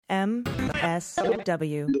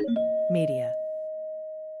MSW Media.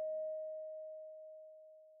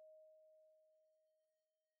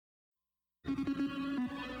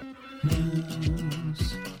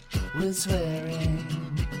 News with swearing.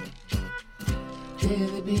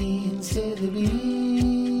 Daily beans, daily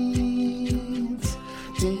beans.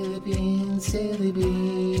 Daily beans, daily beans.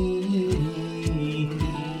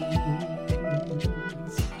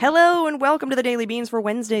 Hello and welcome to the Daily Beans for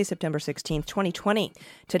Wednesday, September 16th, 2020.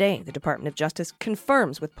 Today, the Department of Justice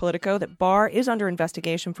confirms with Politico that Barr is under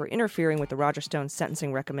investigation for interfering with the Roger Stone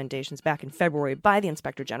sentencing recommendations back in February by the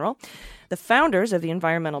Inspector General. The founders of the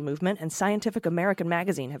environmental movement and Scientific American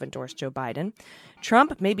magazine have endorsed Joe Biden.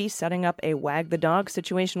 Trump may be setting up a wag-the-dog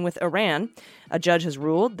situation with Iran. A judge has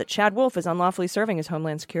ruled that Chad Wolf is unlawfully serving as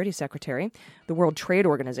Homeland Security Secretary. The World Trade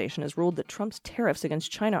Organization has ruled that Trump's tariffs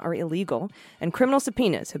against China are illegal, and criminal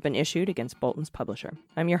subpoenas have been issued against Bolton's publisher.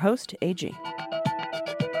 I'm your host, AG.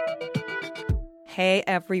 Hey,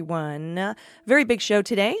 everyone. Very big show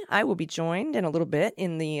today. I will be joined in a little bit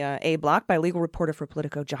in the A block by legal reporter for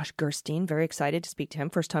Politico, Josh Gerstein. Very excited to speak to him.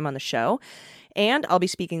 First time on the show. And I'll be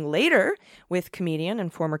speaking later with comedian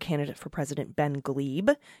and former candidate for president Ben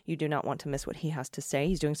Gleib. You do not want to miss what he has to say.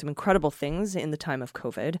 He's doing some incredible things in the time of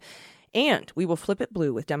COVID. And we will flip it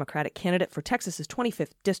blue with Democratic candidate for Texas's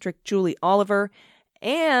 25th district, Julie Oliver.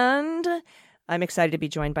 And I'm excited to be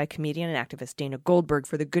joined by comedian and activist Dana Goldberg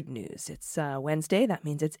for the good news. It's Wednesday. That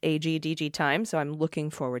means it's AGDG time, so I'm looking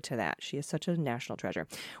forward to that. She is such a national treasure.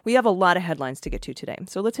 We have a lot of headlines to get to today,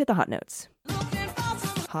 so let's hit the hot notes.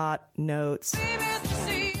 Hot notes.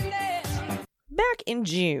 Back in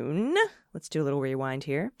June, let's do a little rewind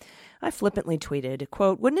here, I flippantly tweeted,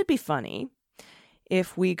 quote, "Wouldn't it be funny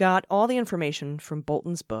if we got all the information from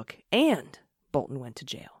Bolton's book and Bolton went to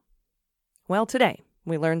jail?" Well, today,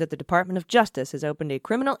 we learned that the Department of Justice has opened a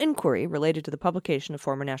criminal inquiry related to the publication of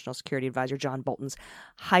former National Security Advisor John Bolton's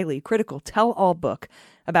highly critical tell-all book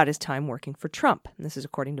about his time working for Trump. And this is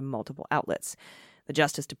according to multiple outlets. The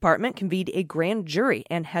Justice Department convened a grand jury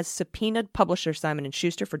and has subpoenaed publisher Simon &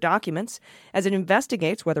 Schuster for documents as it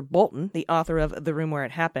investigates whether Bolton, the author of The Room Where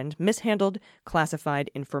It Happened, mishandled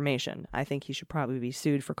classified information. I think he should probably be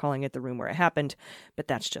sued for calling it The Room Where It Happened, but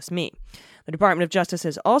that's just me. The Department of Justice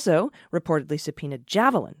has also reportedly subpoenaed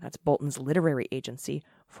Javelin, that's Bolton's literary agency,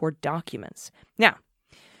 for documents. Now,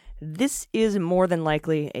 this is more than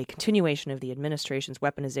likely a continuation of the administration's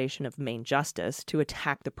weaponization of Maine justice to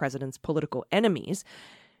attack the president's political enemies.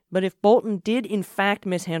 But if Bolton did in fact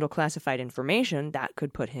mishandle classified information, that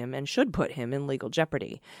could put him and should put him in legal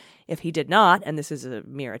jeopardy. If he did not, and this is a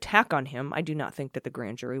mere attack on him, I do not think that the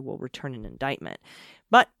grand jury will return an indictment.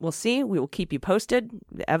 But we'll see. We will keep you posted.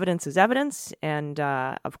 The evidence is evidence. And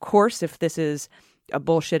of course, if this is a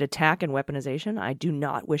bullshit attack and weaponization, I do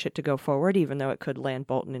not wish it to go forward, even though it could land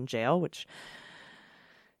Bolton in jail, which,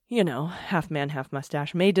 you know, half man, half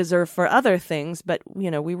mustache may deserve for other things. But, you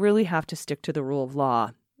know, we really have to stick to the rule of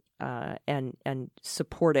law and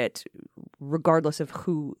support it regardless of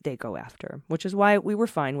who they go after, which is why we were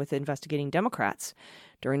fine with investigating Democrats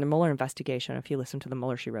during the Mueller investigation, if you listen to the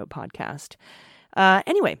Mueller, She Wrote podcast.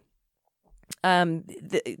 Anyway,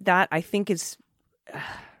 that I think is,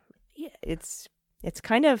 it's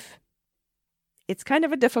kind of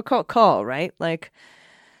a difficult call, right? Like,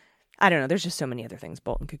 I don't know. There's just so many other things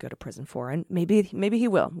Bolton could go to prison for, and maybe he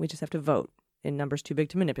will. We just have to vote in numbers too big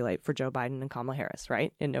to manipulate for Joe Biden and Kamala Harris,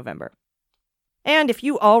 right, in November. And if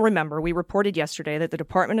you all remember, we reported yesterday that the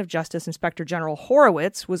Department of Justice Inspector General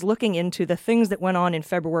Horowitz was looking into the things that went on in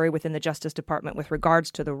February within the Justice Department with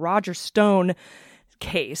regards to the Roger Stone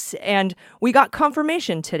case. And we got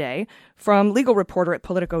confirmation today from legal reporter at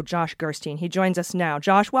Politico, Josh Gerstein. He joins us now.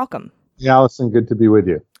 Josh, welcome. Yeah, Allison, good to be with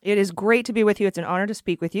you. It is great to be with you. It's an honor to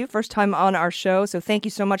speak with you. First time on our show, so thank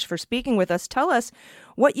you so much for speaking with us. Tell us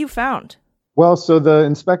what you found. Well, so the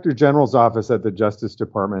Inspector General's office at the Justice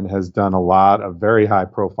Department has done a lot of very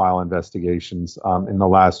high-profile investigations in the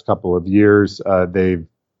last couple of years. They've,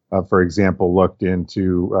 for example, looked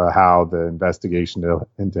into how the investigation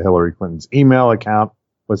into Hillary Clinton's email account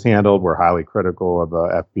was handled. We're highly critical of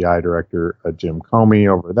FBI Director Jim Comey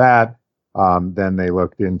over that. Then they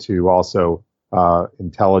looked into also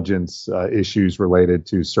intelligence issues related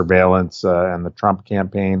to surveillance and the Trump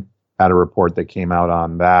campaign. Had a report that came out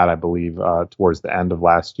on that, I believe, towards the end of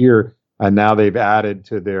last year. And now they've added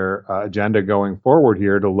to their agenda going forward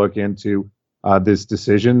here to look into this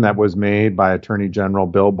decision that was made by Attorney General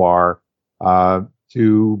Bill Barr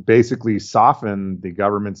to basically soften the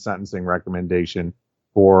government sentencing recommendation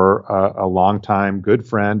for a longtime good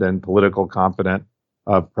friend and political confidant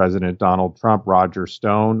of President Donald Trump, Roger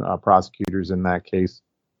Stone. Prosecutors in that case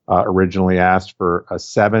originally asked for a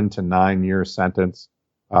 7 to 9 year sentence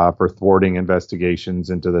for thwarting investigations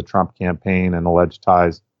into the Trump campaign and alleged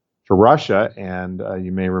ties to Russia. And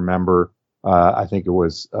you may remember, I think it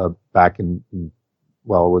was back it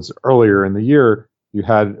was earlier in the year, you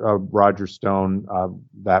had Roger Stone,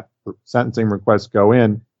 that sentencing request go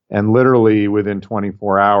in, and literally within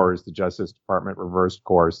 24 hours, the Justice Department reversed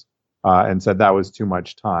course and said that was too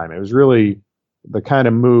much time. It was really the kind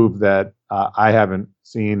of move that I haven't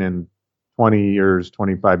seen in 20 years,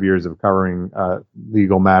 25 years of covering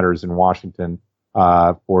legal matters in Washington,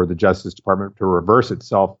 for the Justice Department to reverse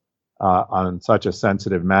itself on such a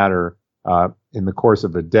sensitive matter in the course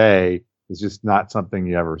of a day is just not something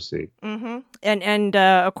you ever see. Mm-hmm. And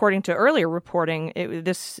according to earlier reporting,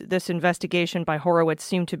 this investigation by Horowitz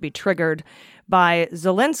seemed to be triggered by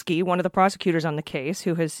Zelensky, one of the prosecutors on the case,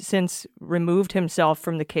 who has since removed himself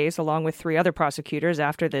from the case along with 3 other prosecutors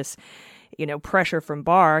after this, pressure from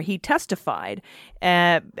Barr. He testified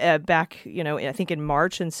back, I think in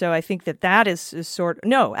March. And so I think that is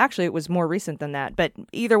no, actually it was more recent than that. But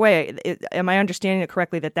either way, am I understanding it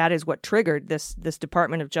correctly that is what triggered this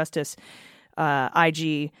Department of Justice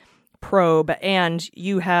IG probe? And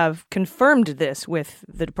you have confirmed this with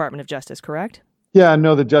the Department of Justice, correct? Yeah,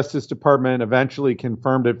 no, the Justice Department eventually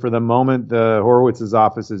confirmed it. For the moment, the Horowitz's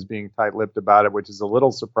office is being tight-lipped about it, which is a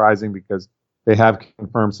little surprising because they have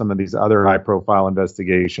confirmed some of these other high-profile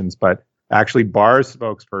investigations. But actually, Barr's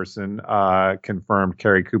spokesperson confirmed,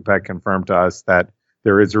 Carrie Kupek confirmed to us that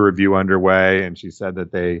there is a review underway, and she said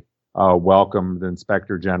that they welcomed the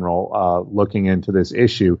Inspector General looking into this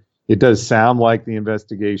issue. It does sound like the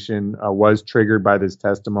investigation was triggered by this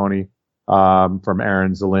testimony from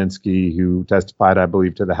Aaron Zelensky, who testified, I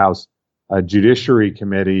believe, to the House Judiciary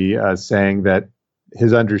Committee, saying that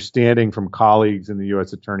his understanding from colleagues in the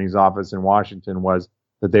U.S. Attorney's Office in Washington was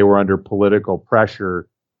that they were under political pressure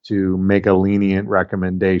to make a lenient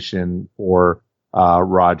recommendation for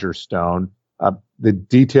Roger Stone. The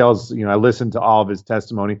details, I listened to all of his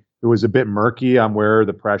testimony. It was a bit murky on where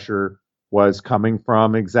the pressure was coming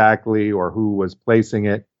from exactly or who was placing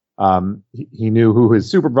it. He knew who his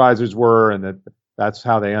supervisors were and that's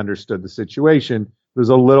how they understood the situation. It was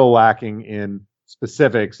a little lacking in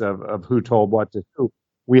specifics of who told what to who.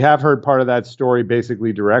 We have heard part of that story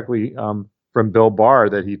basically directly from Bill Barr,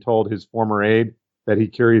 that he told his former aide that he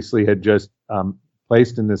curiously had just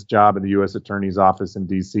placed in this job in the U.S. Attorney's Office in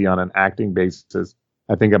D.C. on an acting basis,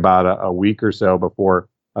 I think about a week or so before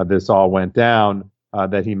this all went down,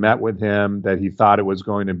 that he met with him, that he thought it was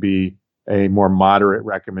going to be a more moderate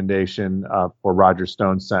recommendation for Roger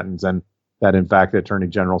Stone's sentence, and that, in fact, the Attorney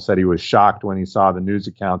General said he was shocked when he saw the news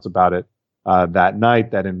accounts about it that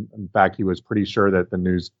night, that in fact he was pretty sure that the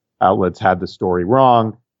news outlets had the story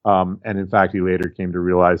wrong. And in fact, he later came to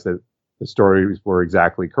realize that the stories were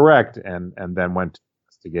exactly correct, and then went to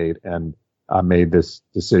investigate and made this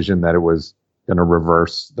decision that it was going to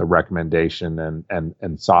reverse the recommendation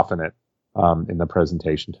and soften it in the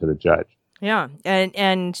presentation to the judge. Yeah,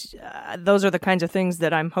 and those are the kinds of things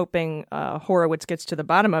that I'm hoping Horowitz gets to the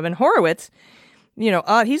bottom of. And Horowitz,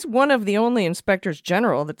 he's one of the only inspectors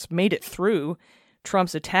general that's made it through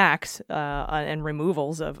Trump's attacks and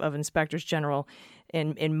removals of inspectors general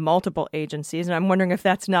in multiple agencies. And I'm wondering if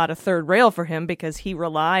that's not a third rail for him, because he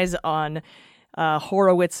relies on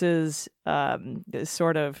Horowitz's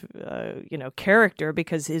character,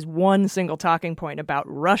 because his one single talking point about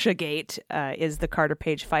Russiagate is the Carter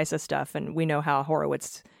Page FISA stuff. And we know how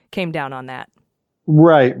Horowitz came down on that.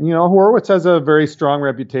 Right. Horowitz has a very strong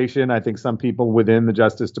reputation. I think some people within the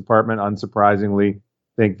Justice Department, unsurprisingly,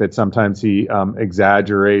 think that sometimes he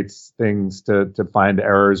exaggerates things to find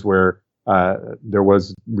errors where there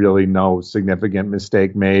was really no significant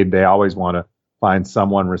mistake made. They always want to find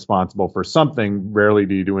someone responsible for something. Rarely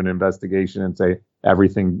do you do an investigation and say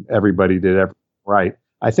everybody did everything right.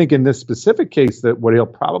 I think in this specific case, that what he'll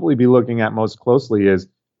probably be looking at most closely is,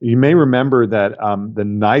 you may remember that the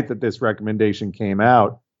night that this recommendation came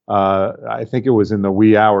out, I think it was in the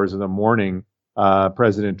wee hours of the morning,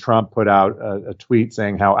 President Trump put out a tweet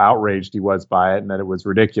saying how outraged he was by it and that it was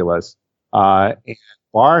ridiculous. And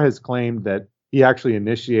Barr has claimed that he actually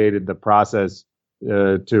initiated the process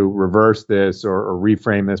to reverse this or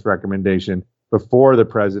reframe this recommendation before the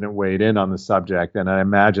president weighed in on the subject. And I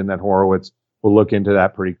imagine that Horowitz will look into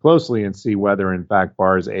that pretty closely and see whether, in fact,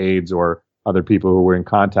 Barr's aides or other people who were in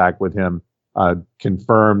contact with him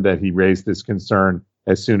confirmed that he raised this concern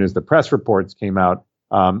as soon as the press reports came out,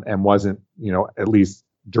 and wasn't, at least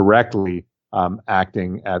directly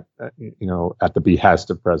acting at at the behest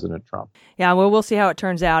of President Trump. Yeah, well, we'll see how it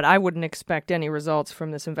turns out. I wouldn't expect any results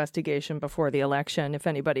from this investigation before the election, if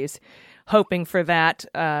anybody's hoping for that.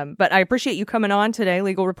 But I appreciate you coming on today,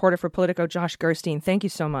 legal reporter for Politico, Josh Gerstein. Thank you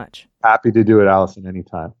so much. Happy to do it, Allison,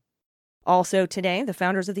 anytime. Also today, the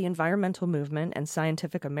founders of the environmental movement and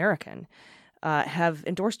Scientific American have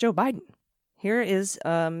endorsed Joe Biden. Here is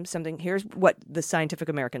here's what the Scientific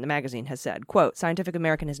American, the magazine, has said. Quote, Scientific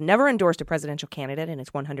American has never endorsed a presidential candidate in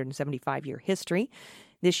its 175-year history.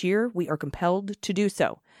 This year, we are compelled to do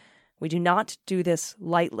so. We do not do this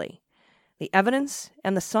lightly. The evidence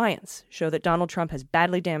and the science show that Donald Trump has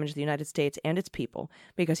badly damaged the United States and its people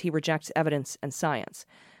because he rejects evidence and science.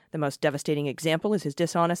 The most devastating example is his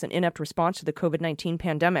dishonest and inept response to the COVID-19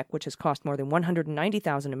 pandemic, which has cost more than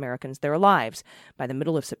 190,000 Americans their lives by the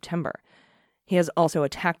middle of September. He has also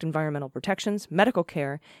attacked environmental protections, medical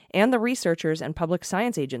care, and the researchers and public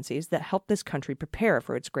science agencies that help this country prepare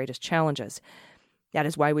for its greatest challenges. That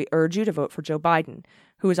is why we urge you to vote for Joe Biden,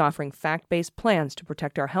 who is offering fact-based plans to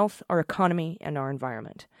protect our health, our economy, and our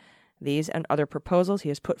environment. These and other proposals he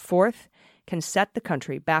has put forth can set the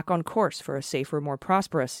country back on course for a safer, more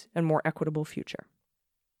prosperous, and more equitable future.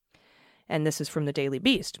 And this is from the Daily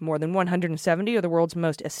Beast. More than 170 of the world's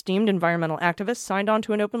most esteemed environmental activists signed on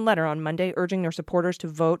to an open letter on Monday urging their supporters to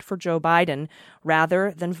vote for Joe Biden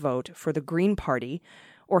rather than vote for the Green Party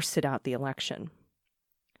or sit out the election.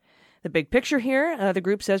 The big picture here, the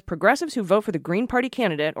group says progressives who vote for the Green Party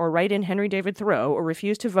candidate or write in Henry David Thoreau or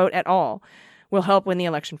refuse to vote at all will help win the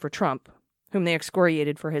election for Trump, whom they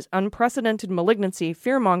excoriated for his unprecedented malignancy,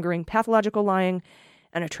 fear-mongering, pathological lying,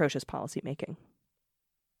 and atrocious policymaking.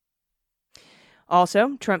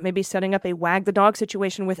 Also, Trump may be setting up a wag-the-dog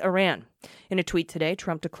situation with Iran. In a tweet today,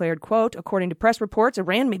 Trump declared, quote, according to press reports,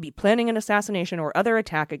 Iran may be planning an assassination or other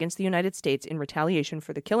attack against the United States in retaliation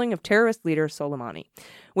for the killing of terrorist leader Soleimani,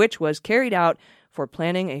 which was carried out for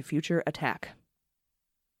planning a future attack,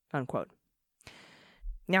 unquote.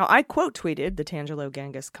 Now, I quote-tweeted the Tangelo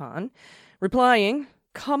Genghis Khan, replying,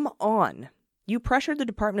 come on. You pressured the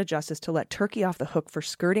Department of Justice to let Turkey off the hook for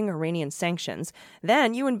skirting Iranian sanctions.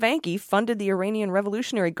 Then you and Vanki funded the Iranian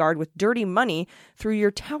Revolutionary Guard with dirty money through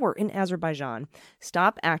your tower in Azerbaijan.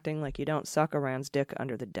 Stop acting like you don't suck Iran's dick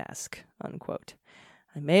under the desk, unquote.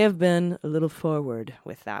 I may have been a little forward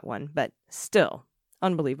with that one, but still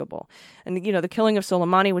unbelievable. And, the killing of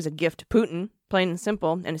Soleimani was a gift to Putin, plain and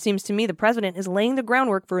simple. And it seems to me the president is laying the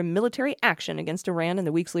groundwork for a military action against Iran in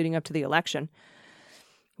the weeks leading up to the election.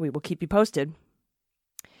 We will keep you posted.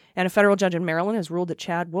 And a federal judge in Maryland has ruled that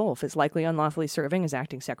Chad Wolf is likely unlawfully serving as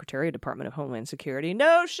acting secretary of Department of Homeland Security.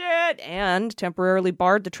 No shit! And temporarily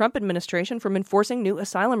barred the Trump administration from enforcing new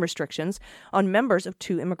asylum restrictions on members of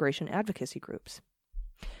two immigration advocacy groups.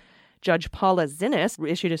 Judge Paula Zinnes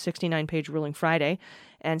issued a 69-page ruling Friday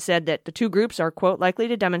and said that the two groups are, quote, likely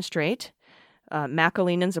to demonstrate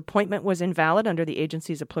McAleenan's appointment was invalid under the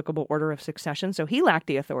agency's applicable order of succession, so he lacked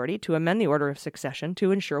the authority to amend the order of succession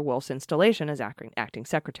to ensure Wolf's installation as acting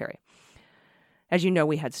secretary. As you know,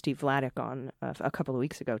 we had Steve Vladeck on a couple of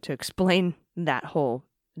weeks ago to explain that whole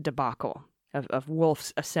debacle of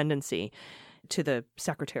Wolf's ascendancy to the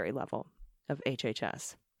secretary level of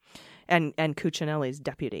HHS and Cuccinelli's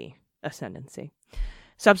deputy ascendancy.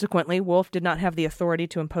 Subsequently, Wolf did not have the authority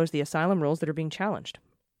to impose the asylum rules that are being challenged.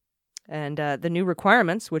 And the new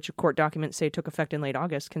requirements, which court documents say took effect in late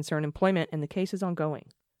August, concern employment, and the case is ongoing.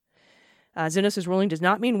 Zinnes' ruling does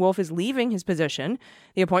not mean Wolf is leaving his position.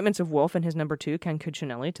 The appointments of Wolf and his number two, Ken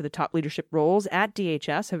Cuccinelli, to the top leadership roles at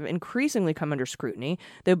DHS have increasingly come under scrutiny,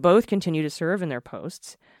 though both continue to serve in their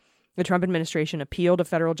posts. The Trump administration appealed a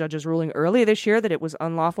federal judge's ruling earlier this year that it was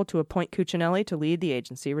unlawful to appoint Cuccinelli to lead the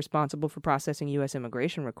agency responsible for processing U.S.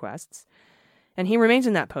 immigration requests. And he remains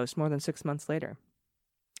in that post more than 6 months later.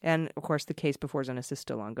 And, of course, the case before Zinnes is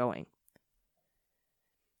still ongoing.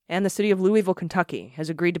 And the city of Louisville, Kentucky, has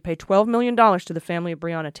agreed to pay $12 million to the family of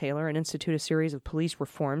Breonna Taylor and institute a series of police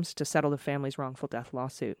reforms to settle the family's wrongful death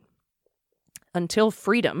lawsuit. Until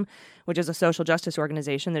Freedom, which is a social justice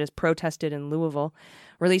organization that has protested in Louisville,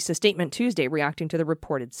 released a statement Tuesday reacting to the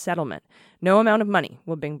reported settlement. No amount of money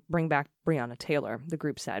will bring back Breonna Taylor, the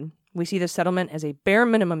group said. We see this settlement as a bare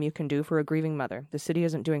minimum you can do for a grieving mother. The city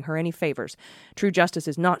isn't doing her any favors. True justice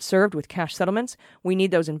is not served with cash settlements. We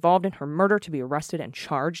need those involved in her murder to be arrested and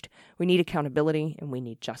charged. We need accountability, and we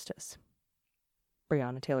need justice.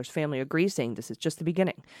 Breonna Taylor's family agrees, saying this is just the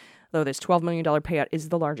beginning, though this $12 million payout is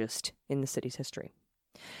the largest in the city's history.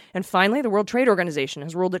 And finally, the World Trade Organization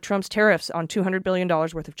has ruled that Trump's tariffs on $200 billion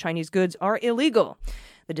worth of Chinese goods are illegal.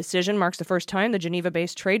 The decision marks the first time the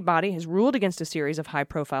Geneva-based trade body has ruled against a series of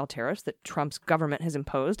high-profile tariffs that Trump's government has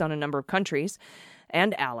imposed on a number of countries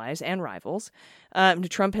and allies and rivals.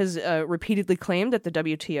 Trump has repeatedly claimed that the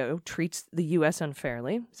WTO treats the U.S.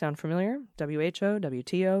 unfairly. Sound familiar? WHO,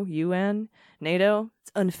 WTO, UN, NATO.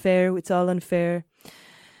 It's unfair. It's all unfair.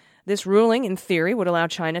 This ruling, in theory, would allow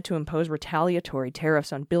China to impose retaliatory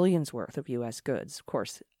tariffs on billions worth of U.S. goods. Of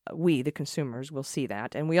course, we, the consumers, will see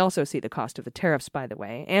that. And we also see the cost of the tariffs, by the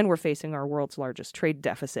way. And we're facing our world's largest trade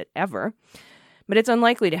deficit ever. But it's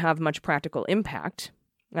unlikely to have much practical impact,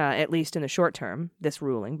 at least in the short term, this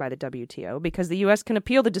ruling by the WTO, because the U.S. can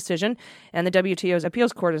appeal the decision, and the WTO's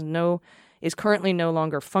appeals court is currently no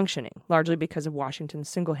longer functioning, largely because of Washington's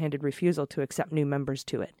single-handed refusal to accept new members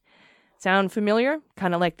to it. Sound familiar?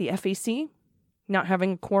 Kind of like the FEC not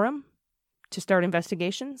having a quorum to start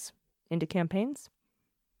investigations into campaigns?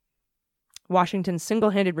 Washington's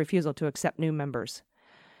single-handed refusal to accept new members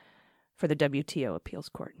for the WTO appeals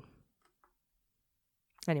court.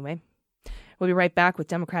 Anyway, we'll be right back with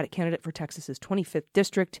Democratic candidate for Texas's 25th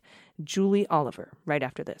district, Julie Oliver, right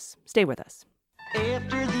after this. Stay with us.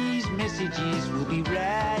 After these messages, we'll be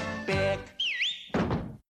right back.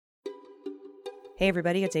 Hey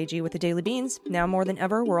everybody, it's AG with the Daily Beans. Now more than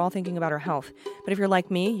ever, we're all thinking about our health. But if you're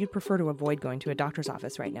like me, you'd prefer to avoid going to a doctor's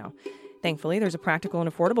office right now. Thankfully, there's a practical and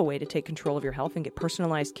affordable way to take control of your health and get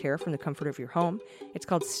personalized care from the comfort of your home. It's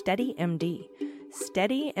called SteadyMD.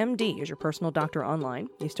 SteadyMD is your personal doctor online.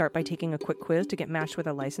 You start by taking a quick quiz to get matched with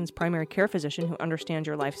a licensed primary care physician who understands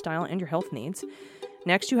your lifestyle and your health needs.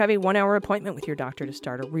 Next, you have a 1-hour appointment with your doctor to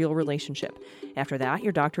start a real relationship. After that,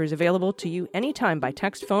 your doctor is available to you anytime by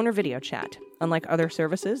text, phone, or video chat. Unlike other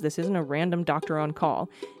services, this isn't a random doctor on call.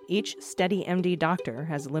 Each SteadyMD doctor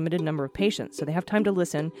has a limited number of patients, so they have time to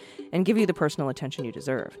listen and give you the personal attention you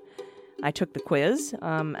deserve. I took the quiz,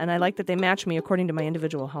 and I like that they match me according to my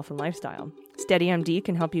individual health and lifestyle. SteadyMD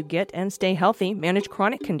can help you get and stay healthy, manage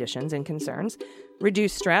chronic conditions and concerns,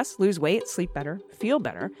 reduce stress, lose weight, sleep better, feel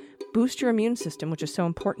better, boost your immune system, which is so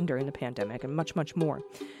important during the pandemic, and much, much more.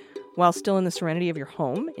 While still in the serenity of your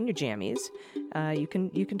home, in your jammies, you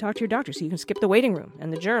can talk to your doctor, so you can skip the waiting room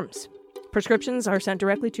and the germs. Prescriptions are sent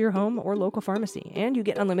directly to your home or local pharmacy, and you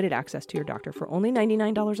get unlimited access to your doctor for only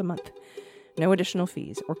 $99 a month. No additional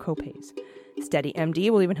fees or copays. SteadyMD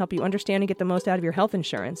will even help you understand and get the most out of your health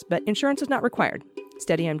insurance, but insurance is not required.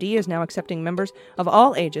 SteadyMD is now accepting members of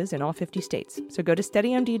all ages in all 50 states. So go to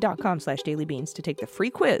steadymd.com/dailybeans to take the free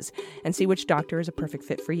quiz and see which doctor is a perfect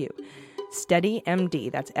fit for you.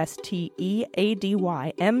 SteadyMD, that's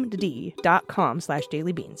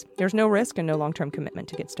SteadyMD.com/dailybeans. There's no risk and no long-term commitment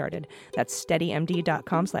to get started. That's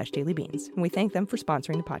steadymd.com/dailybeans. And we thank them for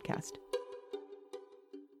sponsoring the podcast.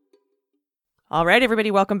 All right,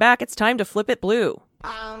 everybody, welcome back. It's time to flip it blue.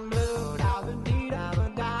 I'm blue.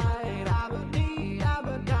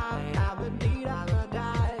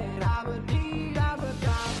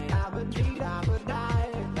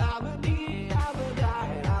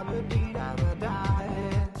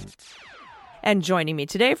 And joining me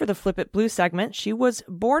today for the Flip It Blue segment, she was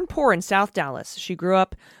born poor in South Dallas. She grew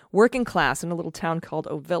up working class in a little town called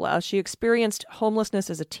Ovilla. She experienced homelessness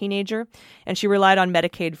as a teenager, and she relied on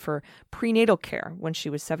Medicaid for prenatal care when she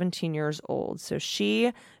was 17 years old. So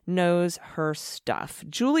she knows her stuff.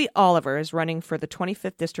 Julie Oliver is running for the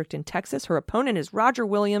 25th district in Texas. Her opponent is Roger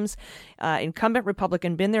Williams, incumbent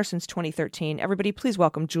Republican, been there since 2013. Everybody, please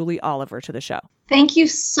welcome Julie Oliver to the show. Thank you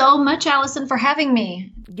so much, Allison, for having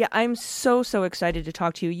me. Yeah, I'm so excited to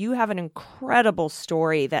talk to you. You have an incredible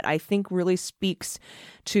story that I think really speaks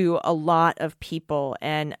to a lot of people,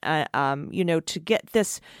 and to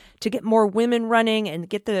get more women running and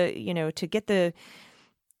get the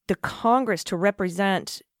Congress to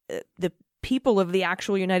represent the people of the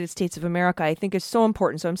actual United States of America, I think is so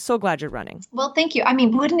important. So I'm so glad you're running. Well, thank you. I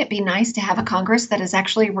mean, wouldn't it be nice to have a Congress that is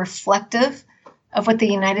actually reflective of what the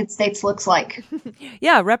United States looks like?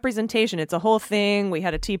 Yeah, representation. It's a whole thing. We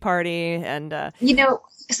had a tea party and...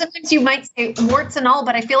 sometimes you might say warts and all,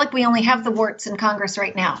 but I feel like we only have the warts in Congress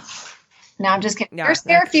right now. No, I'm just kidding. Yeah,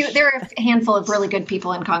 there are a handful of really good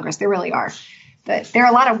people in Congress. There really are. But there are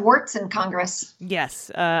a lot of warts in Congress. Yes,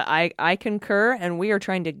 I concur, and we are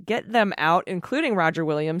trying to get them out, including Roger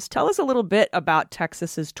Williams. Tell us a little bit about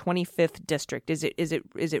Texas's 25th district. Is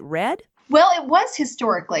it red? Well, it was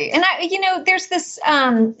historically. And there's this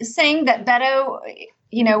saying that Beto,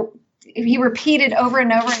 he repeated over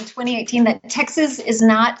and over in 2018 that Texas is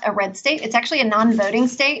not a red state. It's actually a non-voting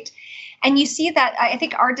state. And you see that, I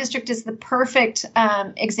think our district is the perfect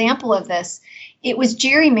example of this. It was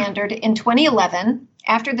gerrymandered in 2011.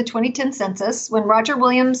 after the 2010 census, when Roger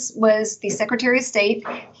Williams was the Secretary of State,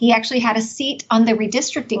 he actually had a seat on the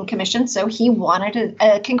redistricting commission, so he wanted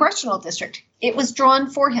a congressional district. It was drawn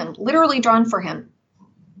for him, literally drawn for him.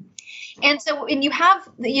 And so when you have,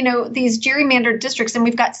 these gerrymandered districts, and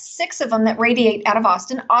we've got 6 of them that radiate out of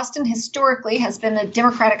Austin. Austin historically has been a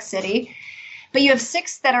Democratic city, but you have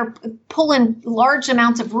 6 that are pulling large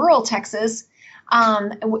amounts of rural Texas,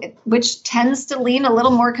 which tends to lean a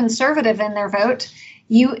little more conservative in their vote.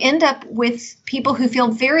 You end up with people who feel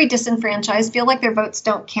very disenfranchised, feel like their votes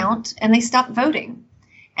don't count, and they stop voting.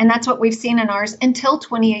 And that's what we've seen in ours until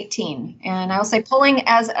 2018. And I will say polling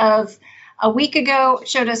as of a week ago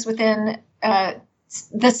showed us within the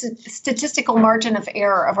statistical margin of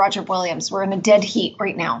error of Roger Williams. We're in a dead heat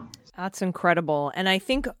right now. That's incredible. And I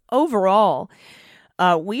think overall,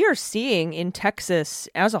 we are seeing in Texas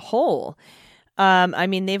as a whole,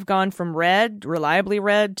 they've gone from red, reliably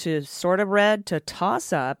red, to sort of red, to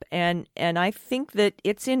toss-up. And I think that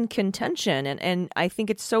it's in contention. And I think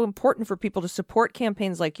it's so important for people to support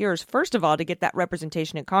campaigns like yours, first of all, to get that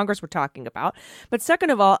representation in Congress we're talking about. But second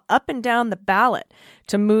of all, up and down the ballot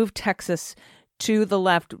to move Texas to the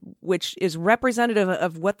left, which is representative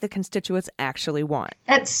of what the constituents actually want.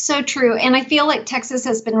 That's so true. And I feel like Texas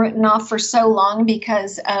has been written off for so long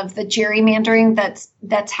because of the gerrymandering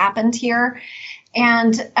that's happened here.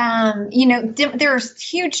 And, there are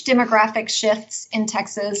huge demographic shifts in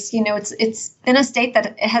Texas. It's been a state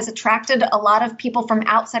that has attracted a lot of people from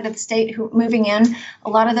outside of the state who moving in. A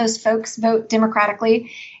lot of those folks vote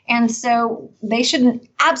Democratically. And so they should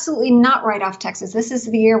absolutely not write off Texas. This is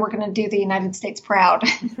the year we're going to do the United States proud.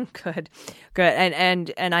 Good.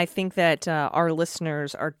 And I think that our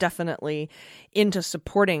listeners are definitely into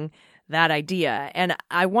supporting that idea. And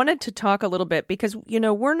I wanted to talk a little bit because,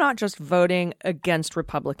 we're not just voting against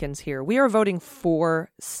Republicans here. We are voting for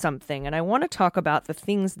something. And I want to talk about the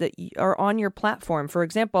things that are on your platform. For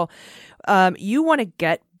example, you want to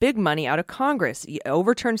get big money out of Congress,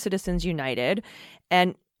 overturn Citizens United,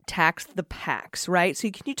 and tax the PACs, right? So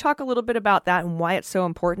can you talk a little bit about that and why it's so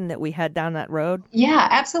important that we head down that road? Yeah,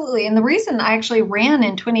 absolutely. And the reason I actually ran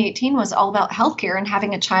in 2018 was all about healthcare and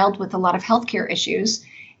having a child with a lot of healthcare issues,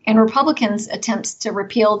 and Republicans' attempts to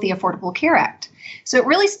repeal the Affordable Care Act. So it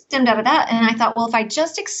really stemmed out of that. And I thought, well, if I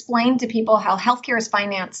just explain to people how healthcare is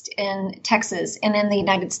financed in Texas and in the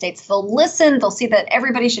United States, they'll listen, they'll see that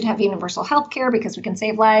everybody should have universal healthcare because we can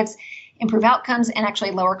save lives, improve outcomes, and actually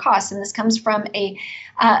lower costs. And this comes from a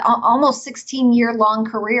almost 16-year-long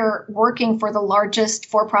career working for the largest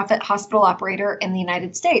for-profit hospital operator in the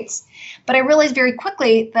United States. But I realized very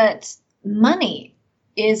quickly that money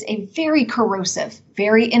is a very corrosive,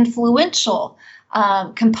 very influential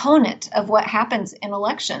component of what happens in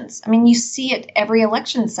elections. I mean, you see it every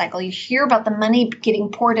election cycle. You hear about the money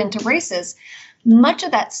getting poured into races. Much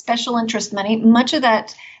of that special interest money, much of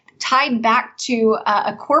that tied back to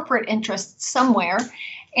a corporate interest somewhere.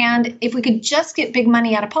 And if we could just get big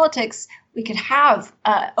money out of politics, we could have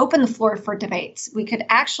open the floor for debates. We could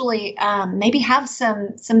actually maybe have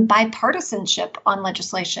some bipartisanship on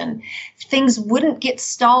legislation. Things wouldn't get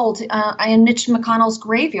stalled in Mitch McConnell's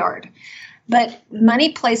graveyard. But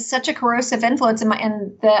money plays such a corrosive influence.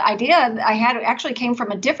 And the idea I had actually came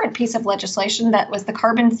from a different piece of legislation that was the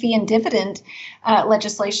carbon fee and dividend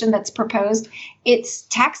legislation that's proposed. It's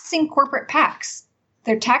taxing corporate PACs.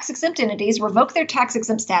 They're tax exempt entities, revoke their tax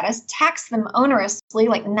exempt status, tax them onerously,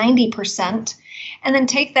 like 90%, and then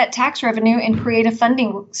take that tax revenue and create a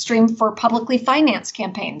funding stream for publicly financed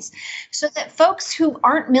campaigns so that folks who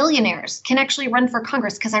aren't millionaires can actually run for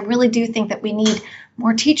Congress. Because I really do think that we need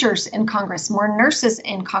more teachers in Congress, more nurses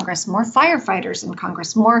in Congress, more firefighters in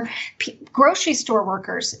Congress, more grocery store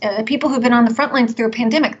workers, people who've been on the front lines through a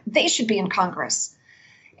pandemic. They should be in Congress.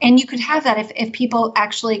 And you could have that if people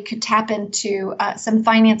actually could tap into some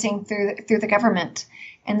financing through the government.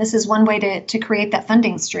 And this is one way to create that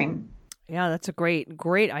funding stream. Yeah, that's a great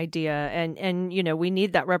idea. And we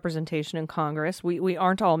need that representation in Congress. We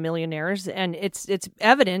aren't all millionaires, and it's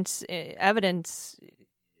evidence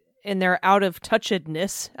in their out of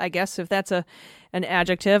touchedness, I guess, if that's an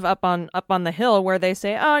adjective, up on the Hill, where they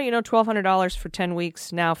say, $1,200 for 10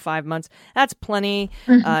 weeks, now 5 months. That's plenty.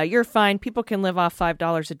 Mm-hmm. You're fine. People can live off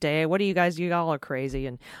 $5 a day. What do you guys? You all are crazy,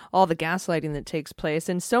 and all the gaslighting that takes place.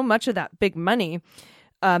 And so much of that big money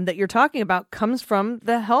that you're talking about comes from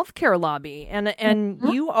the healthcare lobby. And mm-hmm.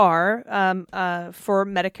 you are for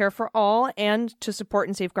Medicare for all and to support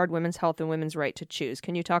and safeguard women's health and women's right to choose.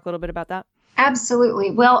 Can you talk a little bit about that?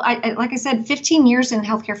 Absolutely. Well, like I said, 15 years in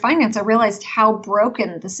healthcare finance, I realized how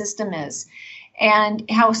broken the system is. and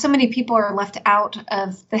how so many people are left out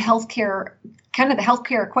of the healthcare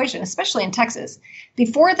equation, especially in Texas.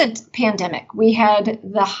 Before the pandemic, we had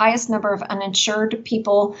the highest number of uninsured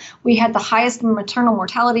people. We had the highest maternal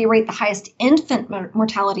mortality rate, the highest infant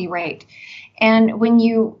mortality rate. And when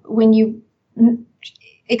you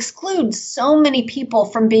exclude so many people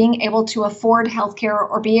from being able to afford healthcare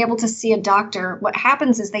or be able to see a doctor, what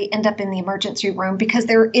happens is they end up in the emergency room because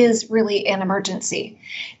there is really an emergency.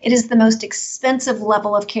 It is the most expensive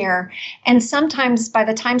level of care. And sometimes by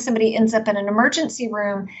the time somebody ends up in an emergency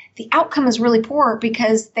room, the outcome is really poor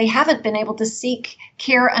because they haven't been able to seek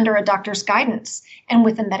care under a doctor's guidance and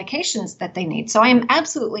with the medications that they need. So I am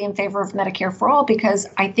absolutely in favor of Medicare for all because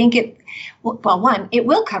I think it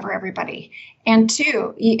will cover everybody. And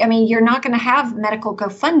two, you're not going to have medical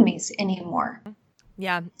GoFundMes anymore.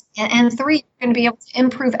 Yeah. And three, you're going to be able to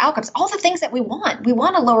improve outcomes. All the things that we want. We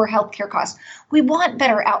want to lower healthcare costs. We want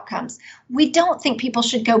better outcomes. We don't think people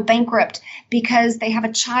should go bankrupt because they have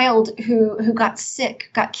a child who got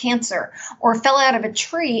sick, got cancer, or fell out of a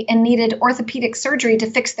tree and needed orthopedic surgery to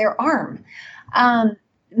fix their arm.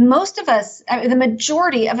 Most of us, the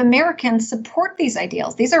majority of Americans support these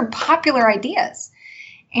ideals. These are popular ideas.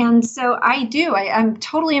 And so I'm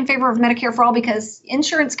totally in favor of Medicare for all because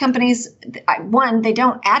insurance companies, one, they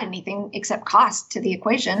don't add anything except cost to the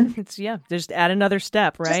equation. Just add another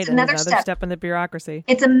step, right? Just another step in the bureaucracy.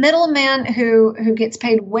 It's a middleman who gets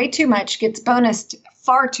paid way too much, gets bonused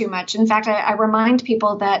far too much. In fact, I remind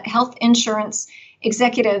people that health insurance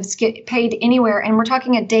executives get paid anywhere, and we're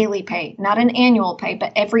talking a daily pay, not an annual pay,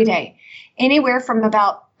 but every day, anywhere from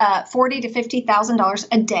about $40,000 to $50,000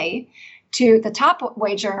 a day. To the top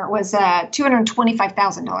wage earner was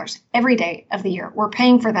 $225,000 every day of the year. We're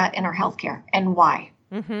paying for that in our healthcare. And why?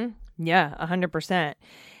 Mm-hmm. Yeah, 100%.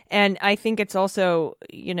 And I think it's also,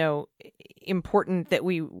 important that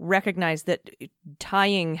we recognize that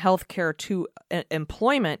tying healthcare to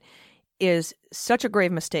employment is such a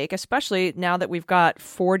grave mistake, especially now that we've got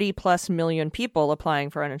 40 plus million people applying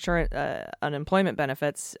for unemployment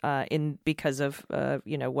benefits because of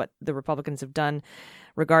what the Republicans have done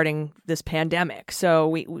regarding this pandemic. So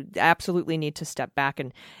we absolutely need to step back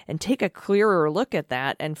and take a clearer look at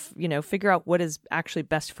that and figure out what is actually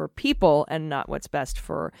best for people and not what's best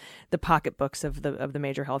for the pocketbooks of the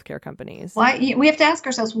major healthcare companies. Why we have to ask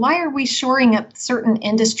ourselves, why are we shoring up certain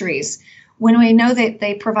industries when we know that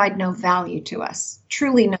they provide no value to us,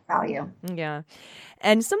 truly no value? Yeah.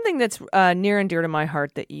 And something that's near and dear to my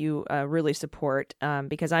heart that you really support,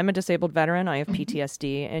 because I'm a disabled veteran, I have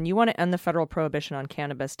PTSD, and you want to end the federal prohibition on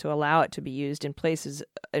cannabis to allow it to be used in place of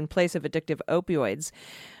addictive opioids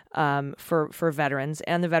for veterans,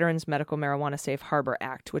 and the Veterans Medical Marijuana Safe Harbor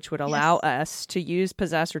Act, which would allow us to use,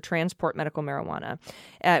 possess, or transport medical marijuana,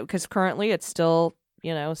 because currently it's still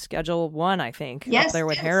Schedule 1, I think, up there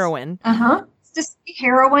with heroin. It's just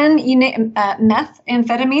heroin, meth,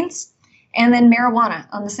 amphetamines, and then marijuana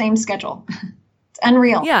on the same schedule. It's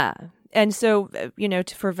unreal. Yeah. And so,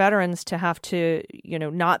 for veterans to have to,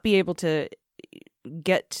 not be able to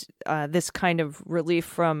get this kind of relief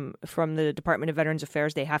from the Department of Veterans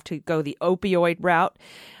Affairs, they have to go the opioid route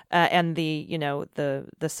and the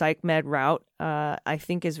psych med route, I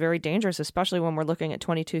think is very dangerous, especially when we're looking at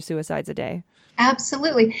 22 suicides a day.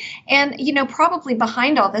 Absolutely. And, probably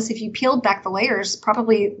behind all this, if you peeled back the layers,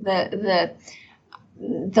 probably the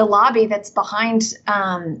lobby that's behind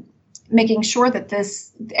making sure that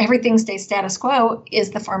everything stays status quo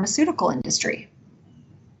is the pharmaceutical industry.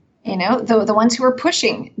 The ones who are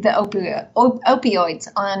pushing the opioids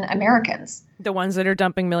on Americans. The ones that are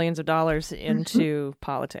dumping millions of dollars into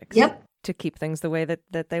politics. Yep. To keep things the way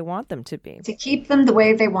that they want them to be. To keep them the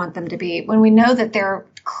way they want them to be. When we know that there are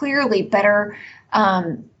clearly better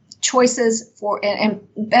choices for and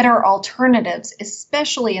better alternatives,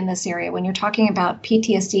 especially in this area when you're talking about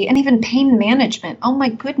PTSD and even pain management. Oh my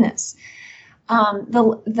goodness.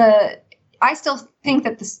 I still think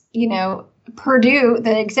that this, Purdue,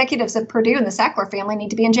 the executives of Purdue and the Sackler family need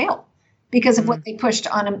to be in jail because of what they pushed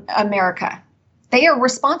on America. They are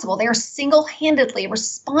responsible. They are single-handedly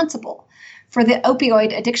responsible for the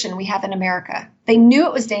opioid addiction we have in America. They knew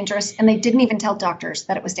it was dangerous, and they didn't even tell doctors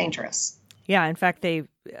that it was dangerous. Yeah, in fact, they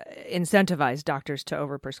incentivized doctors to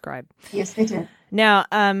overprescribe. Yes, they did. Now,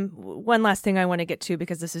 one last thing I want to get to,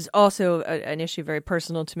 because this is also an issue very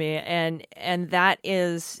personal to me, and that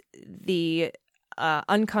is the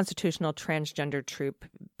unconstitutional transgender troop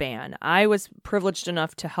ban. I was privileged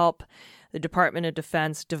enough to help the Department of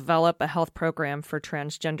Defense develop a health program for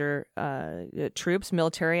transgender troops,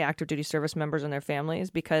 military, active duty service members and their families,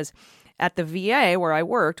 because at the VA where I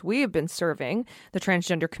worked, we have been serving the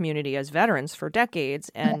transgender community as veterans for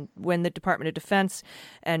decades. And when the Department of Defense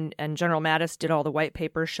and General Mattis did all the white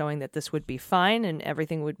papers showing that this would be fine and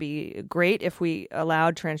everything would be great if we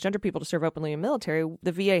allowed transgender people to serve openly in the military,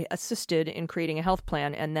 the VA assisted in creating a health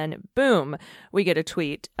plan. And then, boom, we get a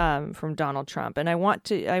tweet from Donald Trump. And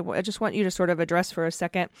I just want you to sort of address for a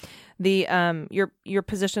second the your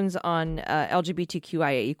positions on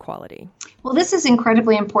LGBTQIA equality. Well, this is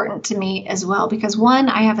incredibly important to me as well, because one,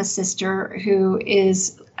 I have a sister who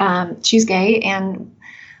is, she's gay, and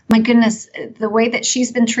my goodness, the way that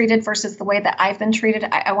she's been treated versus the way that I've been treated,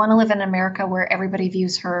 I want to live in America where everybody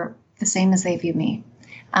views her the same as they view me.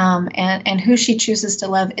 And who she chooses to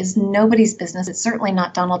love is nobody's business. It's certainly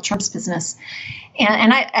not Donald Trump's business.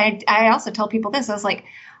 And I also tell people this. I was like,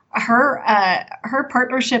 her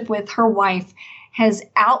partnership with her wife has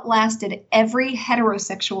outlasted every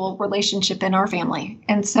heterosexual relationship in our family.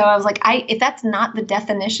 And so I was like, if that's not the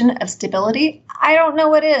definition of stability, I don't know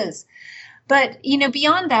what is. But,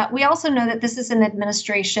 beyond that, we also know that this is an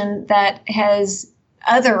administration that has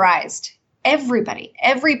otherized everybody,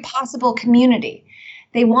 every possible community.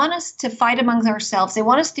 They want us to fight amongst ourselves. They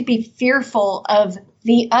want us to be fearful of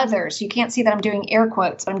the others. You can't see that I'm doing air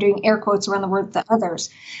quotes. I'm doing air quotes around the word the others.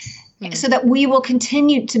 So that we will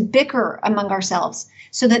continue to bicker among ourselves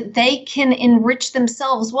so that they can enrich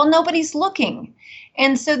themselves while nobody's looking.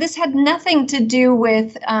 And so this had nothing to do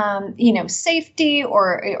with, safety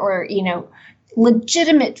or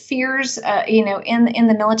legitimate fears, in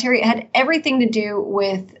the military. It had everything to do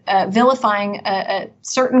with vilifying a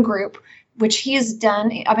certain group, which he has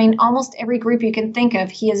done. I mean, almost every group you can think of,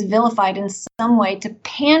 he has vilified in some way to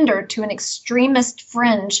pander to an extremist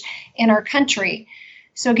fringe in our country.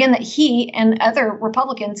 So again, that he and other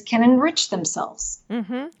Republicans can enrich themselves.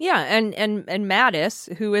 Mm-hmm. Yeah, and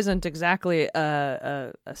Mattis, who isn't exactly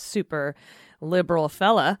a super liberal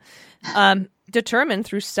fella, determined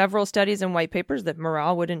through several studies and white papers that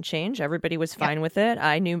morale wouldn't change. Everybody was fine with it.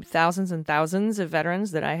 I knew thousands and thousands of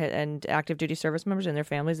veterans that I had and active duty service members and their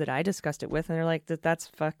families that I discussed it with, and they're like, that's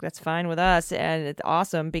fine with us, and it's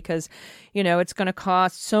awesome because, it's going to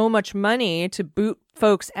cost so much money to boot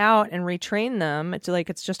folks out and retrain them.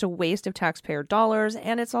 It's just a waste of taxpayer dollars,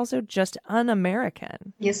 and it's also just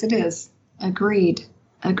un-American. Yes, it is. Agreed.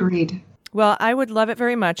 Well, I would love it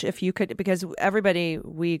very much if you could, because everybody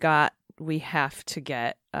we have to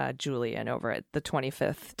get Julian over at the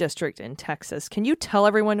 25th District in Texas. Can you tell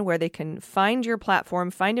everyone where they can find your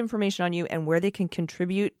platform, find information on you, and where they can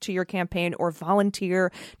contribute to your campaign or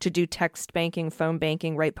volunteer to do text banking, phone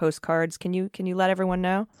banking, write postcards? Can you let everyone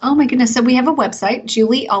know? Oh, my goodness. So we have a website,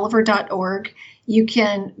 julieoliver.org. You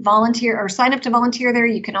can volunteer or sign up to volunteer there.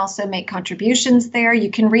 You can also make contributions there.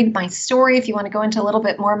 You can read my story if you want to go into a little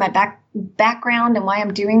bit more of my background and why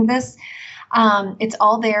I'm doing this. It's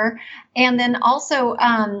all there. And then also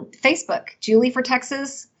Facebook, Julie for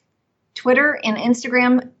Texas, Twitter and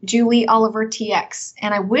Instagram, Julie Oliver TX.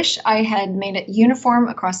 And I wish I had made it uniform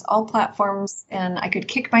across all platforms, and I could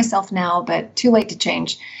kick myself now, but too late to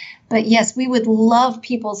change. But yes, we would love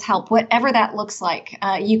people's help, whatever that looks like.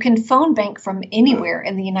 You can phone bank from anywhere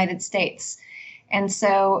in the United States. And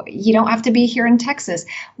so you don't have to be here in Texas.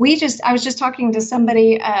 I was just talking to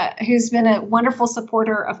somebody who's been a wonderful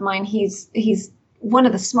supporter of mine. He's one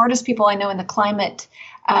of the smartest people I know in the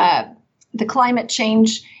climate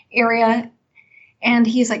change area. And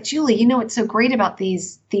he's like, Julie, what's so great about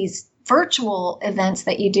these virtual events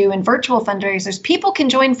that you do and virtual fundraisers? People can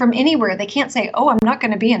join from anywhere. They can't say, oh, I'm not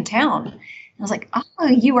going to be in town. I was like, oh,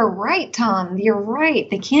 you were right, Tom. You're right.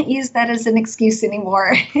 They can't use that as an excuse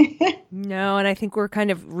anymore. No, and I think we're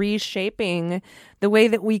kind of reshaping the way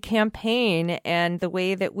that we campaign and the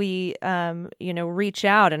way that we, reach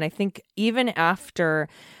out. And I think even after,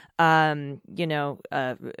 knock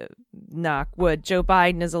wood, Joe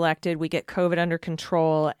Biden is elected, we get COVID under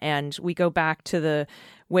control, and we go back to the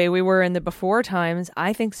way we were in the before times.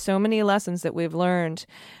 I think so many lessons that we've learned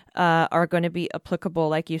are going to be applicable,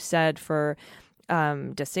 like you said, for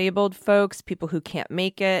disabled folks, people who can't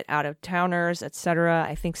make it, out-of-towners, etc.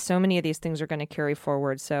 I think so many of these things are going to carry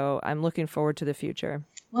forward. So I'm looking forward to the future.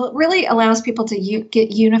 Well, it really allows people to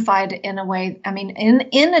get unified in a way,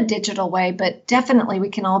 in a digital way, but definitely we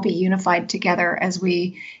can all be unified together as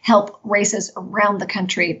we help races around the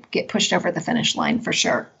country get pushed over the finish line, for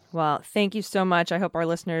sure. Well, thank you so much. I hope our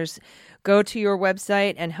listeners go to your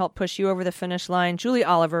website and help push you over the finish line. Julie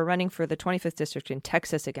Oliver, running for the 25th District in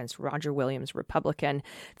Texas against Roger Williams, Republican.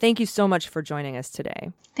 Thank you so much for joining us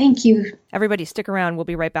today. Thank you. Everybody, stick around. We'll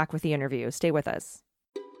be right back with the interview. Stay with us.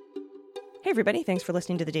 Hey, everybody. Thanks for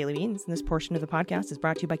listening to the Daily Beans. And this portion of the podcast is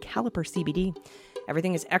brought to you by Caliper CBD.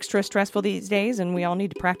 Everything is extra stressful these days, and we all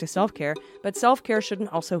need to practice self-care. But self-care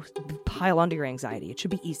shouldn't also pile onto your anxiety. It should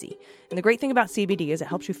be easy. And the great thing about CBD is it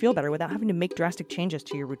helps you feel better without having to make drastic changes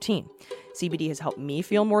to your routine. CBD has helped me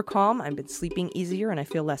feel more calm. I've been sleeping easier, and I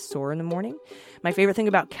feel less sore in the morning. My favorite thing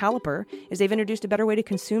about Caliper is they've introduced a better way to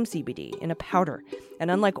consume CBD in a powder. And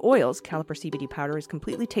unlike oils, Caliper CBD powder is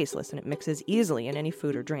completely tasteless, and it mixes easily in any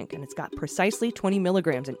food or drink. And it's got precisely 20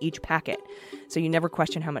 milligrams in each packet, so you never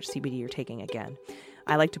question how much CBD you're taking again.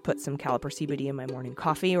 I like to put some Caliper CBD in my morning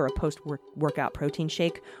coffee or a post-workout protein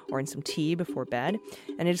shake or in some tea before bed.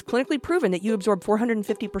 And it is clinically proven that you absorb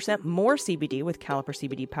 450% more CBD with Caliper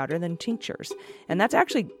CBD powder than tinctures. And that's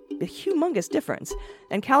actually a humongous difference.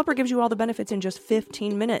 And Caliper gives you all the benefits in just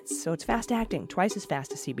 15 minutes. So it's fast acting, twice as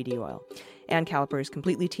fast as CBD oil. And Caliper is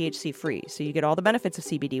completely THC free, so you get all the benefits of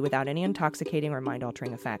CBD without any intoxicating or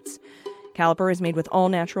mind-altering effects. Caliper is made with all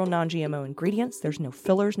natural, non-GMO ingredients. There's no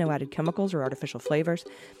fillers, no added chemicals or artificial flavors.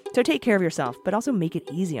 So take care of yourself, but also make it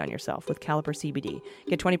easy on yourself with Caliper CBD.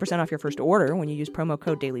 Get 20% off your first order when you use promo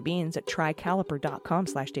code DailyBeans at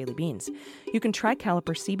trycaliper.com/dailybeans. You can try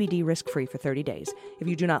Caliper CBD risk-free for 30 days. If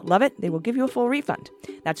you do not love it, they will give you a full refund.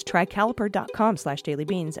 That's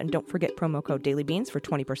trycaliper.com/dailybeans, and don't forget promo code DailyBeans for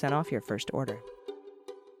 20% off your first order.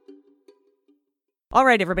 All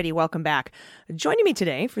right, everybody, welcome back. Joining me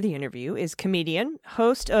today for the interview is comedian,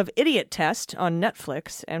 host of Idiot Test on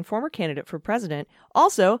Netflix, and former candidate for president,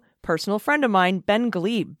 also personal friend of mine, Ben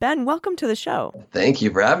Gleib. Ben, welcome to the show. Thank you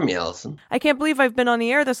for having me, Allison. I can't believe I've been on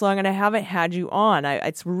the air this long and I haven't had you on.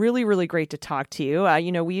 It's really, really great to talk to you.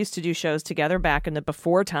 We used to do shows together back in the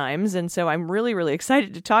before times, and so I'm really, really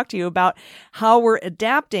excited to talk to you about how we're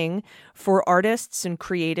adapting for artists and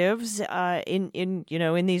creatives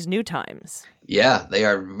in these new times. Yeah, they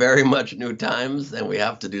are very much new times, and we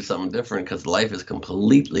have to do something different because life is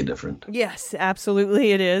completely different. Yes,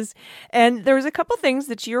 absolutely it is. And there's a couple things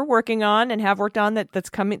that you're working on and have worked on that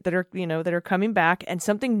are coming back, and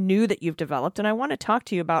something new that you've developed. And I want to talk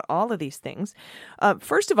to you about all of these things.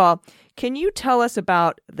 First of all, can you tell us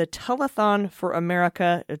about the Telethon for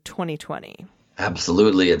America 2020?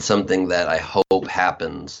 Absolutely. It's something that I hope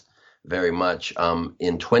happens very much.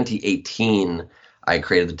 In 2018, I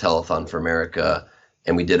created the Telethon for America,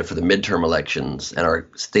 and we did it for the midterm elections. And our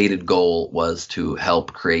stated goal was to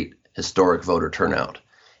help create historic voter turnout.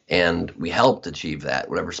 And we helped achieve that,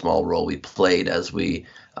 whatever small role we played, as we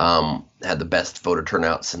had the best voter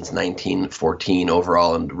turnout since 1914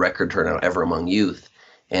 overall and record turnout ever among youth.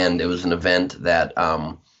 And it was an event that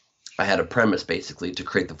I had a premise, basically, to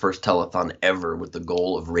create the first telethon ever with the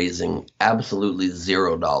goal of raising absolutely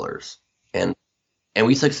 $0. And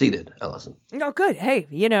we succeeded, Allison. Oh, good. Hey,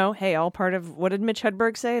 all part of, what did Mitch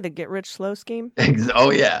Hedberg say? The get rich slow scheme?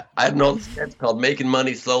 Oh, yeah. I had an old sketch called Making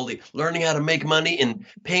Money Slowly, learning how to make money in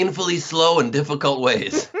painfully slow and difficult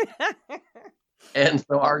ways. And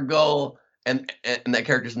so our goal, and that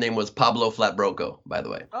character's name was Pablo Flatbroco, by the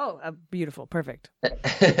way. Oh, beautiful. Perfect.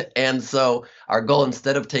 And so our goal,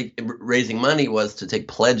 instead of raising money, was to take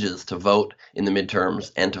pledges to vote in the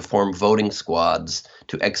midterms and to form voting squads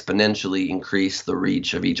to exponentially increase the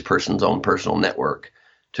reach of each person's own personal network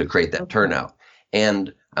to create that turnout.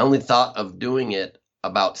 And I only thought of doing it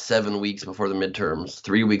about 7 weeks before the midterms,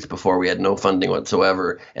 3 weeks before we had no funding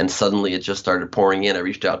whatsoever, and suddenly it just started pouring in. I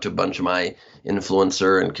reached out to a bunch of my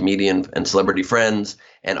influencer and comedian and celebrity friends,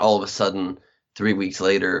 and all of a sudden, 3 weeks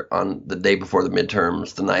later, on the day before the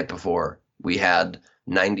midterms, the night before, we had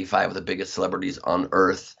 95 of the biggest celebrities on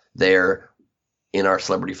earth there in our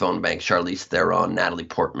celebrity phone bank. Charlize Theron, Natalie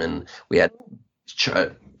Portman. We had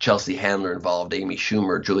Chelsea Handler involved, Amy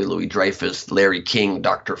Schumer, Julie Louis-Dreyfus, Larry King,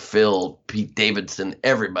 Dr. Phil, Pete Davidson,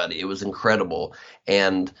 everybody. It was incredible.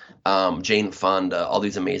 And Jane Fonda, all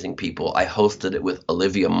these amazing people. I hosted it with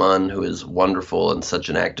Olivia Munn, who is wonderful and such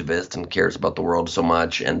an activist and cares about the world so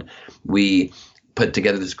much. And we put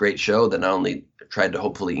together this great show that not only tried to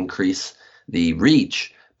hopefully increase the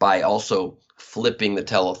reach by also flipping the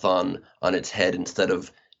telethon on its head. Instead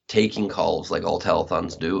of taking calls like all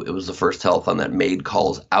telethons do, it was the first telethon that made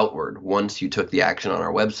calls outward. Once you took the action on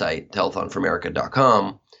our website,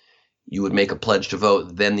 telethonforamerica.com, you would make a pledge to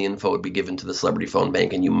vote, then the info would be given to the celebrity phone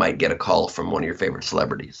bank, and you might get a call from one of your favorite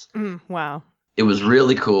celebrities. Wow. It was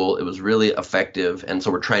really cool. It was really effective. And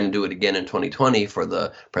so we're trying to do it again in 2020 for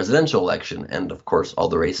the presidential election. And of course, all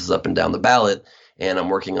the races up and down the ballot. and I'm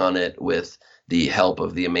working on it with the help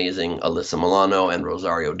of the amazing Alyssa Milano and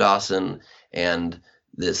Rosario Dawson, and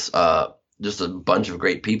this just a bunch of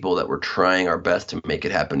great people that we're trying our best to make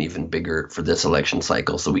it happen even bigger for this election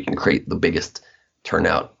cycle so we can create the biggest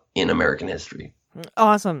turnout in American history.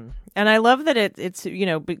 Awesome. And I love that it's,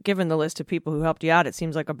 given the list of people who helped you out, it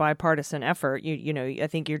seems like a bipartisan effort. I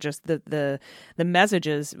think you're just the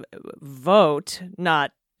messages vote,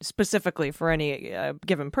 not specifically for any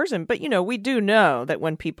given person. But, we do know that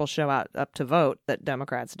when people show up to vote, that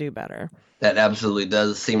Democrats do better. That absolutely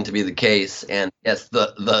does seem to be the case. And yes,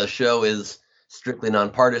 the show is strictly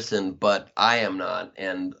nonpartisan, but I am not.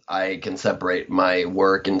 And I can separate my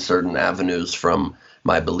work in certain avenues from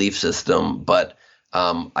my belief system. But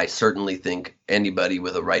I certainly think anybody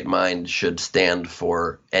with a right mind should stand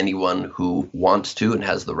for anyone who wants to and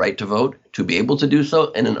has the right to vote to be able to do so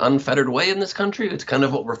in an unfettered way in this country. It's kind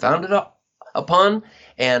of what we're founded upon.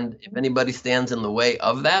 And if anybody stands in the way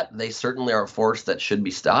of that, they certainly are a force that should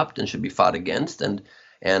be stopped and should be fought against. And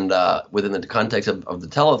within the context of the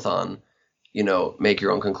telethon, make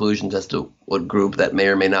your own conclusions as to what group that may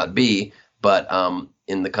or may not be. But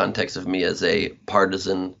in the context of me as a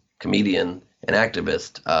partisan comedian and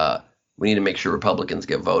activist, we need to make sure Republicans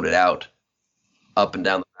get voted out up and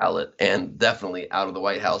down the ballot and definitely out of the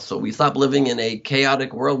White House. So we stop living in a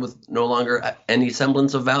chaotic world with no longer any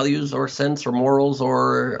semblance of values or sense or morals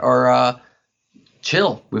or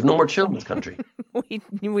chill. We have no more chill in this country.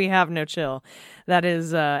 We have no chill. That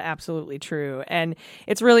is absolutely true. And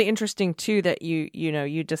it's really interesting, too, that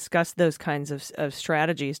you discuss those kinds of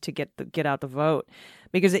strategies to get out the vote,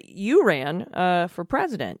 because you ran for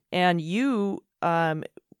president, and you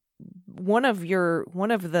one of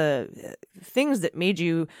the things that made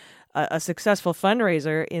you a successful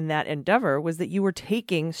fundraiser in that endeavor was that you were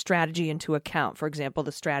taking strategy into account. For example,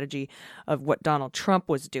 the strategy of what Donald Trump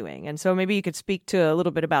was doing. And so maybe you could speak to a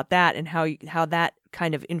little bit about that and how that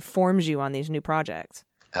kind of informs you on these new projects.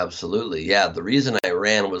 Absolutely. Yeah. The reason I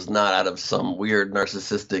ran was not out of some weird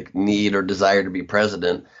narcissistic need or desire to be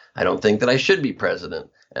president. I don't think that I should be president.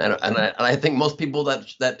 And I think most people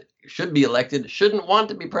that should be elected shouldn't want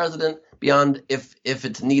to be president beyond if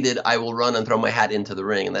it's needed, I will run and throw my hat into the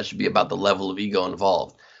ring. And that should be about the level of ego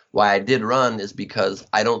involved. Why I did run is because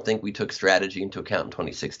I don't think we took strategy into account in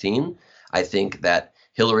 2016. I think that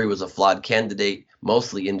Hillary was a flawed candidate,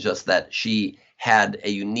 mostly in just that she had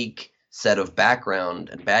a unique set of background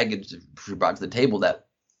and baggage she brought to the table that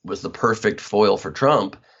was the perfect foil for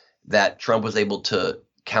Trump, that Trump was able to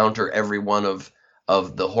counter every one of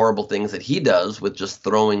the horrible things that he does with just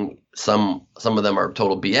throwing some of them are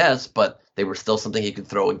total BS, but they were still something he could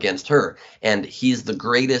throw against her. And he's the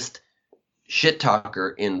greatest shit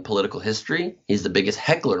talker in political history. He's the biggest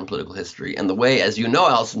heckler in political history. And the way, as you know,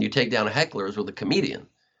 Allison, you take down a heckler is with a comedian.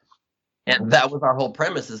 And that was our whole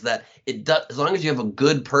premise, is that as long as you have a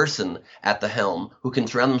good person at the helm who can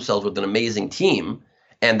surround themselves with an amazing team,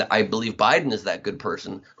 and I believe Biden is that good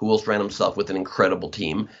person who will surround himself with an incredible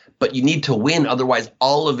team. But you need to win. Otherwise,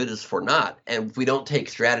 all of it is for naught. And if we don't take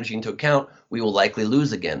strategy into account, we will likely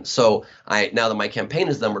lose again. So now that my campaign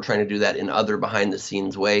is done, we're trying to do that in other behind the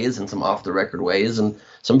scenes ways and some off the record ways and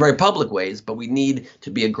some very public ways. But we need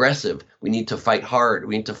to be aggressive. We need to fight hard.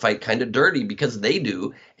 We need to fight kind of dirty because they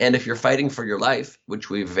do. And if you're fighting for your life,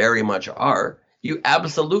 which we very much are, you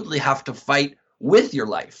absolutely have to fight with your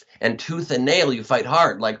life. And tooth and nail, you fight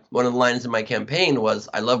hard. Like one of the lines in my campaign was,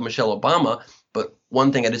 I love Michelle Obama, but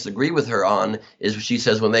one thing I disagree with her on is she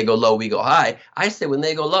says, when they go low, we go high. I say when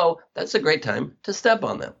they go low, that's a great time to step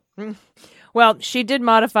on them. Well, she did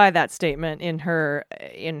modify that statement in her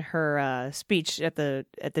speech at the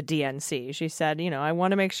DNC. She said, I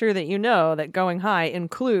want to make sure that that going high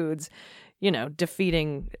includes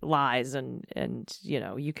defeating lies and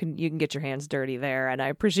you can get your hands dirty there. And I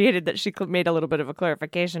appreciated that she made a little bit of a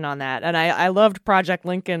clarification on that. And I loved Project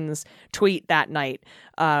Lincoln's tweet that night.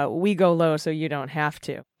 We go low so you don't have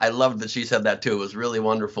to. I loved that she said that too. It was really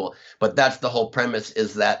wonderful. But that's the whole premise,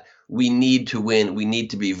 is that we need to win. We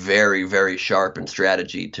need to be very, very sharp in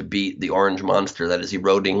strategy to beat the orange monster that is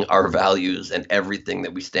eroding our values and everything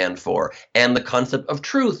that we stand for, and the concept of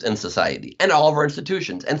truth in society and all of our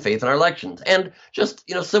institutions and faith in our elections and just,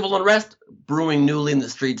 civil unrest brewing newly in the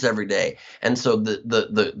streets every day. And so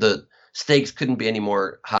the stakes couldn't be any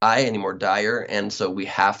more high, any more dire. And so we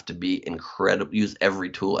have to be incredible, use every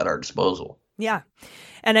tool at our disposal. Yeah.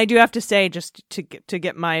 And I do have to say, just to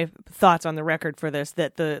get my thoughts on the record for this,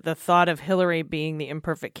 that the thought of Hillary being the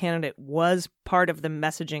imperfect candidate was part of the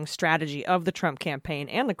messaging strategy of the Trump campaign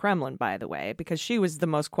and the Kremlin, by the way, because she was the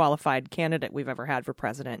most qualified candidate we've ever had for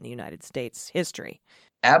president in the United States history.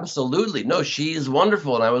 Absolutely. No, she's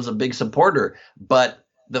wonderful, and I was a big supporter. But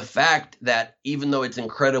the fact that even though it's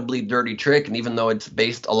incredibly dirty trick, and even though it's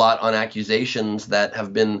based a lot on accusations that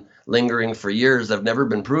have been lingering for years that have never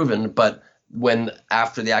been proven, but when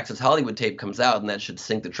after the Access Hollywood tape comes out, and that should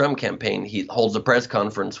sink the Trump campaign, he holds a press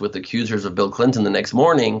conference with accusers of Bill Clinton the next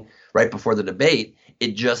morning, right before the debate,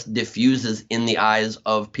 it just diffuses in the eyes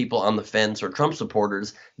of people on the fence or Trump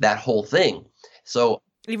supporters that whole thing. So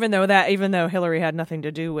even though Hillary had nothing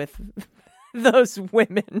to do with those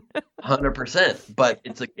women. 100%. But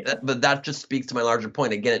that just speaks to my larger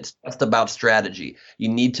point. Again, it's just about strategy. You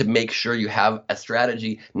need to make sure you have a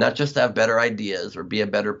strategy, not just to have better ideas or be a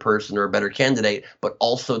better person or a better candidate, but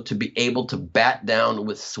also to be able to bat down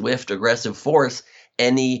with swift, aggressive force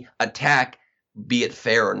any attack, be it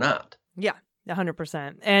fair or not. Yeah,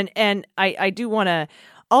 100%. And I do want to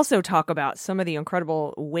also talk about some of the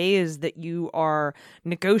incredible ways that you are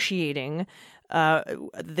negotiating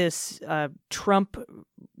this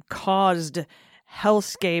Trump-caused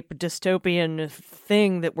hellscape dystopian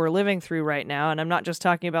thing that we're living through right now. And I'm not just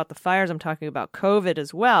talking about the fires, I'm talking about COVID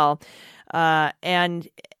as well. And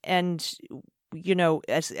you know,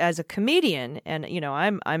 as a comedian, and you know,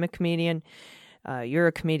 I'm a comedian, you're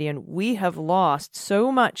a comedian, we have lost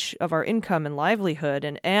so much of our income and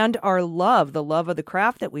livelihood and our love, the love of the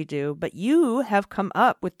craft that we do. But you have come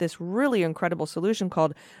up with this really incredible solution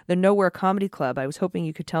called the Nowhere Comedy Club. I was hoping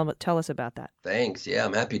you could tell us about that. Thanks. Yeah,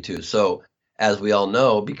 I'm happy to. So as we all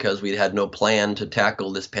know, because we had no plan to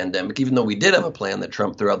tackle this pandemic, even though we did have a plan that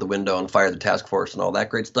Trump threw out the window and fired the task force and all that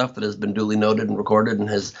great stuff that has been duly noted and recorded and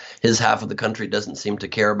his half of the country doesn't seem to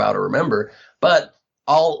care about or remember. But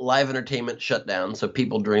all live entertainment shut down, so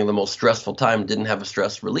people during the most stressful time didn't have a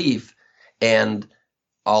stress relief, and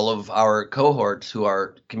all of our cohorts who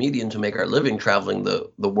are comedians who make our living traveling the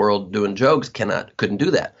world doing jokes couldn't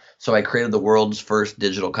do that. So I created the world's first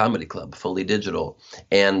digital comedy club, fully digital,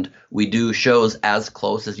 and we do shows as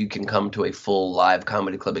close as you can come to a full live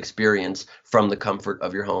comedy club experience from the comfort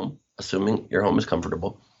of your home, assuming your home is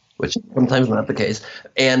comfortable, which sometimes not the case,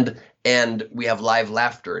 and we have live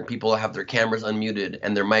laughter, and people have their cameras unmuted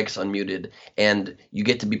and their mics unmuted, and you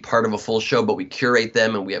get to be part of a full show, but we curate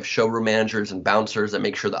them, and we have showroom managers and bouncers that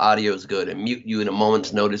make sure the audio is good and mute you in a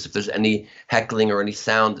moment's notice if there's any heckling or any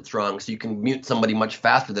sound that's wrong, so you can mute somebody much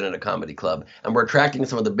faster than at a comedy club. And we're attracting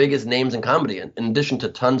some of the biggest names in comedy. In addition to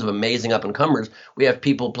tons of amazing up-and-comers, we have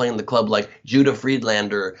people playing the club like Judah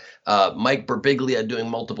Friedlander, Mike Birbiglia doing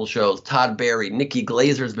multiple shows, Todd Barry, Nikki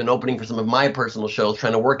Glazer's been opening for some of my personal shows,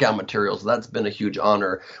 trying to work out materials. So that's been a huge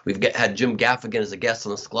honor. We've had Jim Gaffigan as a guest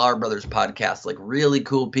on the Sklar Brothers podcast, like really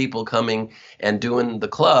cool people coming and doing the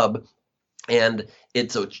club. And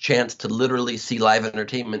it's a chance to literally see live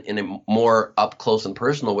entertainment in a more up close and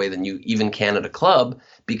personal way than you even can at a club,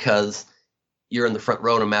 because you're in the front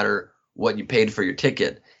row no matter what you paid for your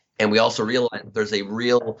ticket. And we also realize there's a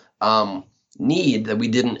real need that we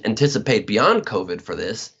didn't anticipate beyond COVID for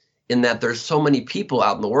this, in that there's so many people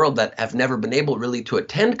out in the world that have never been able really to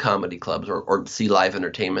attend comedy clubs or see live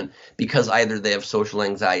entertainment, because either they have social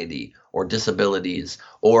anxiety or disabilities,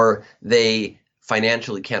 or they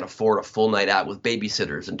financially can't afford a full night out with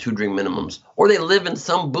babysitters and 2 drink minimums, or they live in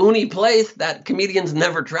some boony place that comedians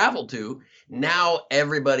never travel to. Now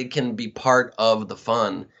everybody can be part of the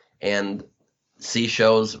fun and see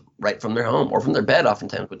shows right from their home or from their bed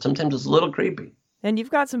oftentimes, but sometimes it's a little creepy. And you've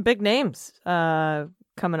got some big names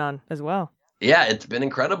coming on as well. Yeah, it's been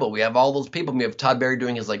incredible. We have all those people. We have Todd Barry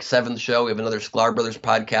doing his 7th show. We have another Sklar Brothers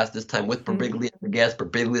podcast, this time with Birbiglia as a guest.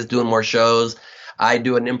 Birbiglia is doing more shows. I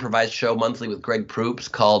do an improvised show monthly with Greg Proops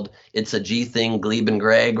called It's a G Thing, Gleib and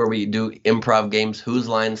Greg, where we do improv games, Whose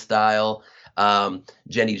Line style.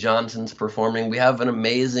 Jenny Johnson's performing. We have an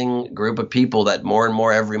amazing group of people that more and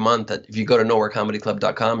more every month, that if you go to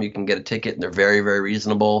nowherecomedyclub.com, you can get a ticket, and they're very, very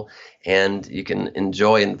reasonable, and you can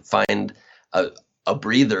enjoy and find a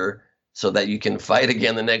breather so that you can fight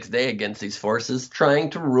again the next day against these forces trying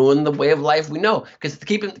to ruin the way of life we know. Because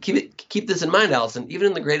keep this in mind, Allison, even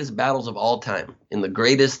in the greatest battles of all time, in the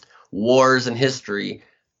greatest wars in history,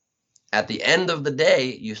 at the end of the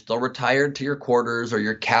day, you still retire to your quarters or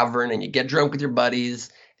your cavern, and you get drunk with your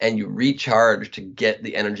buddies, and you recharge to get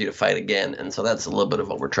the energy to fight again. And so that's a little bit of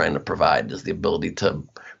what we're trying to provide, is the ability to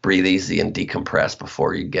breathe easy and decompress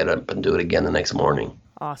before you get up and do it again the next morning.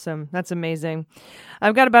 Awesome. That's amazing.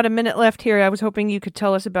 I've got about a minute left here. I was hoping you could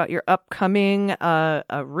tell us about your upcoming a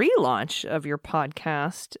relaunch of your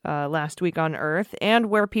podcast, Last Week on Earth,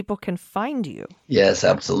 and where people can find you. Yes,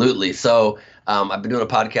 absolutely. So I've been doing a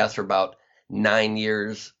podcast for about 9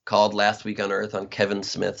 years called Last Week on Earth on Kevin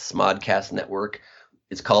Smith's Modcast Network.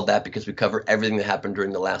 It's called that because we cover everything that happened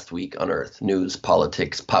during the last week on Earth: news,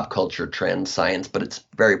 politics, pop culture, trends, science, but it's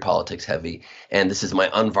very politics heavy. And this is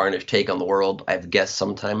my unvarnished take on the world. I have guests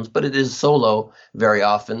sometimes, but it is solo very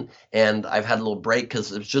often. And I've had a little break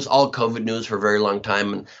because it was just all COVID news for a very long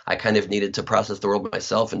time. And I kind of needed to process the world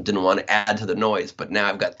myself and didn't want to add to the noise. But now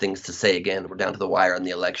I've got things to say again. We're down to the wire on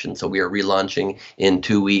the election. So we are relaunching in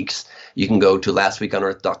 2 weeks. You can go to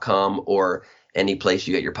lastweekonearth.com or any place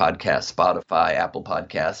you get your podcast, Spotify, Apple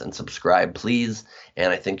Podcasts, and subscribe, please.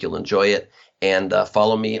 And I think you'll enjoy it. And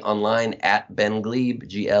follow me online at Ben Gleib,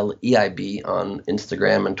 Gleib, on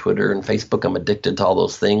Instagram and Twitter and Facebook. I'm addicted to all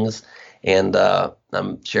those things. And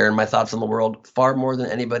I'm sharing my thoughts on the world far more than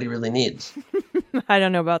anybody really needs. I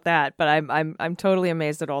don't know about that, but I'm totally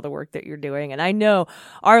amazed at all the work that you're doing. And I know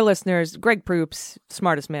our listeners, Greg Proops,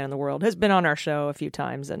 smartest man in the world, has been on our show a few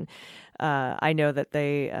times, and I know that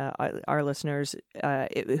they, our listeners,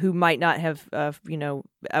 who might not have,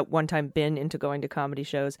 at one time been into going to comedy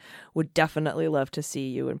shows, would definitely love to see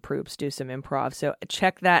you and Proops do some improv. So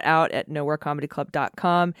check that out at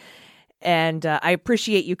nowherecomedyclub.com. And I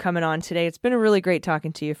appreciate you coming on today. It's been a really great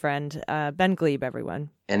talking to you, friend. Ben Gleib,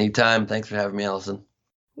 everyone. Anytime. Thanks for having me, Allison.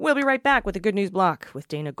 We'll be right back with a Good News Block with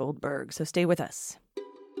Dana Goldberg, so stay with us.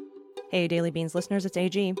 Hey, Daily Beans listeners, it's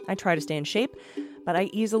AG. I try to stay in shape, but I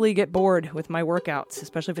easily get bored with my workouts,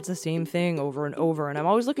 especially if it's the same thing over and over, and I'm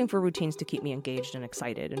always looking for routines to keep me engaged and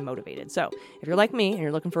excited and motivated. So if you're like me and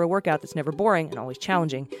you're looking for a workout that's never boring and always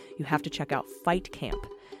challenging, you have to check out Fight Camp.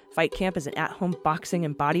 Fight Camp is an at-home boxing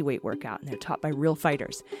and bodyweight workout, and they're taught by real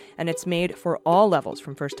fighters. And it's made for all levels,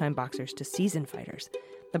 from first-time boxers to seasoned fighters.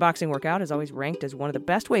 The boxing workout is always ranked as one of the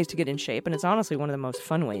best ways to get in shape, and it's honestly one of the most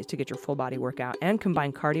fun ways to get your full-body workout and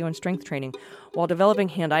combine cardio and strength training while developing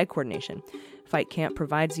hand-eye coordination. Fight Camp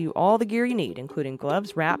provides you all the gear you need, including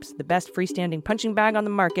gloves, wraps, the best freestanding punching bag on the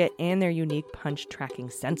market, and their unique punch tracking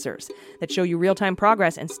sensors that show you real-time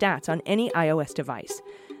progress and stats on any iOS device.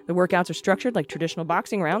 The workouts are structured like traditional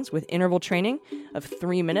boxing rounds with interval training of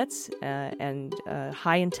 3 minutes and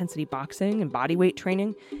high-intensity boxing and bodyweight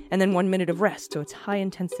training, and then 1 minute of rest. So it's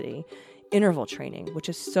high-intensity interval training, which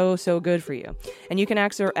is so good for you. And you can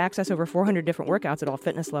access over 400 different workouts at all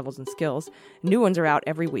fitness levels and skills. New ones are out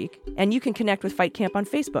every week. And you can connect with Fight Camp on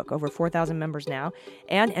Facebook, over 4,000 members now,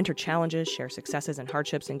 and enter challenges, share successes and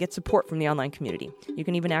hardships, and get support from the online community. You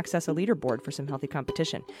can even access a leaderboard for some healthy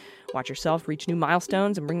competition. Watch yourself reach new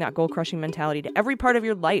milestones and bring that goal-crushing mentality to every part of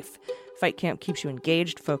your life. Fight Camp keeps you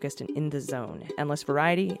engaged, focused, and in the zone. Endless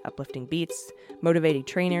variety, uplifting beats, motivating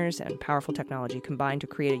trainers, and powerful technology combine to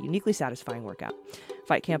create a uniquely satisfying workout.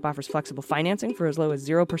 Fight Camp offers flexible financing for as low as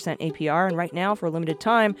 0% APR, and right now, for a limited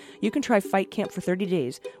time, you can try Fight Camp for 30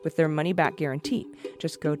 days with their money-back guarantee.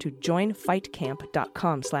 Just go to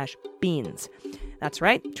joinfightcamp.com/beans. That's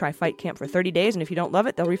right, try Fight Camp for 30 days, and if you don't love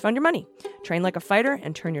it, they'll refund your money. Train like a fighter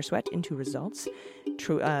and turn your sweat into results.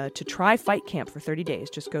 To try Fight Camp for 30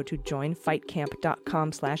 days, just go to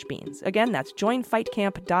joinfightcamp.com/beans. Again, that's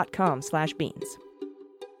joinfightcamp.com/beans.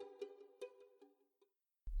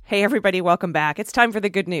 Hey everybody, welcome back. It's time for the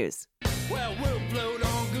good news. Well, we'll float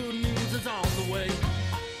on, good news is on the way.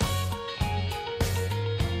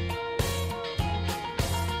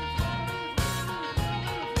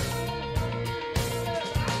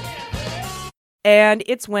 And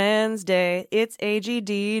it's Wednesday. It's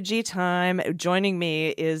AGDG time. Joining me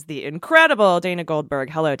is the incredible Dana Goldberg.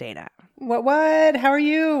 Hello, Dana. What? How are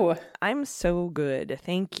you? I'm so good.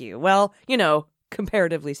 Thank you. Well,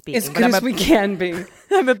 comparatively speaking. As good as we can be.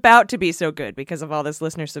 I'm about to be so good because of all this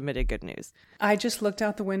listener-submitted good news. I just looked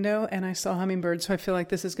out the window and I saw hummingbirds, so I feel like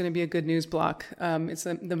this is going to be a good news block. It's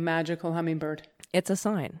the magical hummingbird. It's a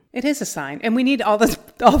sign. It is a sign. And we need all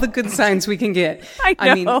the good signs we can get.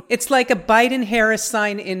 I mean, it's like a Biden-Harris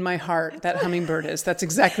sign in my heart, that hummingbird is. That's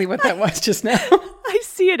exactly what that was just now. I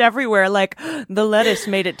see it everywhere. Like, the lettuce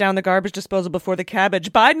made it down the garbage disposal before the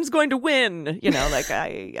cabbage. Biden's going to win.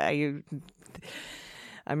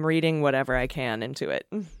 I'm reading whatever I can into it.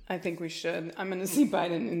 I think we should. I'm going to see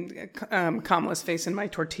Biden and Kamala's face in my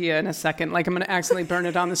tortilla in a second. Like, I'm going to accidentally burn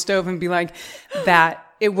it on the stove and be like,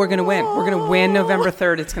 we're going to win. We're going to win November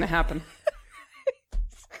 3rd. It's going to happen.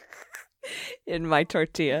 In my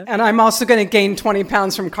tortilla. And I'm also going to gain 20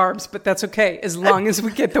 pounds from carbs, but that's okay. As long as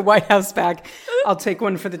we get the White House back, I'll take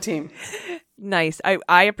one for the team. Nice.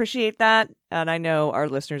 I appreciate that. And I know our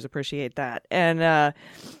listeners appreciate that. And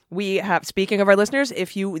we have, speaking of our listeners,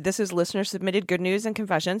 this is listener submitted good news and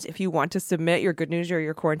confessions. If you want to submit your good news or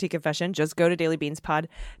your quarantine confession, just go to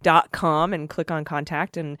dailybeanspod.com and click on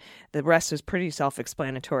contact. And the rest is pretty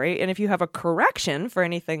self-explanatory. And if you have a correction for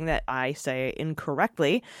anything that I say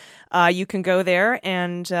incorrectly, you can go there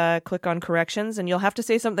and click on corrections, and you'll have to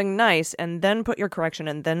say something nice and then put your correction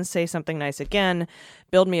and then say something nice again.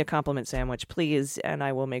 Build me a compliment sandwich, please, and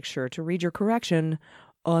I will make sure to read your correction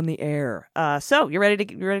on the air. So you ready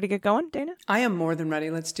to get going, Dana? I am more than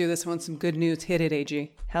ready. Let's do this. I want some good news. Hit it,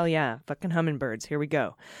 AG. Hell yeah. Fucking hummingbirds. Here we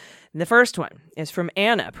go. The first one is from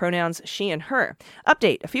Anna, pronouns she and her.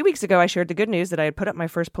 Update. A few weeks ago, I shared the good news that I had put up my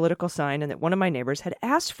first political sign and that one of my neighbors had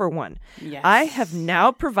asked for one. Yes. I have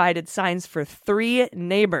now provided signs for 3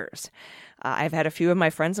 neighbors. I've had a few of my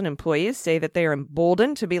friends and employees say that they are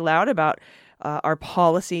emboldened to be loud about our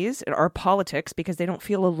policies and our politics because they don't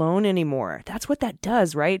feel alone anymore. That's what that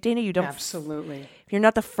does, right, Dana? You don't. Absolutely. You're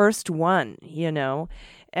not the first one, you know.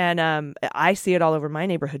 And I see it all over my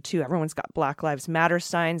neighborhood too. Everyone's got Black Lives Matter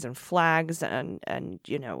signs and flags, and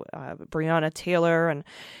you know, Breonna Taylor and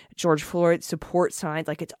George Floyd support signs.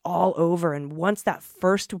 Like, it's all over. And once that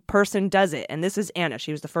first person does it, and this is Anna,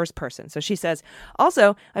 she was the first person. So she says,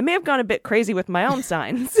 also, I may have gone a bit crazy with my own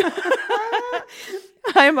signs.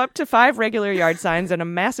 I am up to 5 regular yard signs and a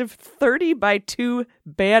massive 30 by 2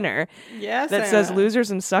 banner that says losers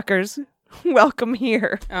and suckers, welcome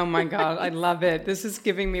here. Oh my God, I love it. This is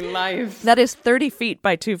giving me life. That is 30 feet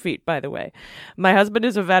by 2 feet, by the way. My husband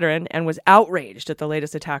is a veteran and was outraged at the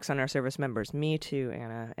latest attacks on our service members. Me too,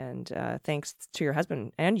 Anna. And thanks to your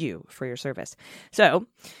husband and you for your service. So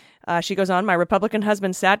she goes on, my Republican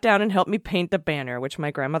husband sat down and helped me paint the banner, which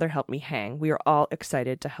my grandmother helped me hang. We are all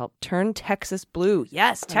excited to help turn Texas blue.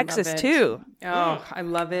 Yes, Texas too. Oh, I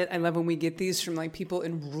love it. I love when we get these from like people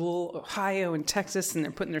in rural Ohio and Texas, and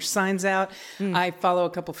they're putting their signs out. I follow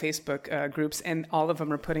a couple Facebook groups, and all of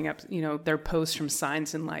them are putting up, you know, their posts from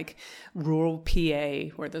signs in like rural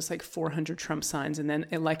PA, where there's like 400 Trump signs, and then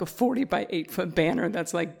like a 40 by 8 foot banner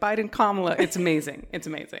that's like Biden Kamala. It's amazing. It's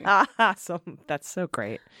amazing. Awesome. That's so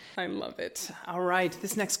great. I love it. All right.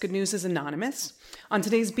 This next good news is anonymous. On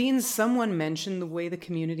today's Beans, someone mentioned the way the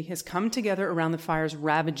community has come together around the fires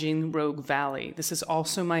ravaging Rogue Valley. This is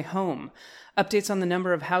also my home. Updates on the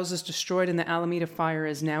number of houses destroyed in the Alameda fire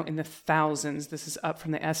is now in the thousands. This is up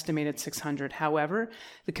from the estimated 600. However,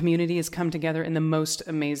 the community has come together in the most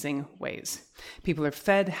amazing ways. People are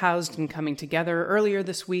fed, housed, and coming together. Earlier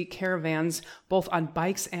this week, caravans, both on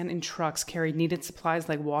bikes and in trucks, carried needed supplies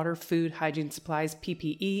like water, food, hygiene supplies,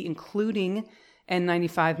 PPE, including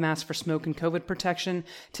N95 masks for smoke and COVID protection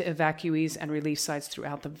to evacuees and relief sites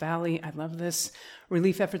throughout the valley. I love this.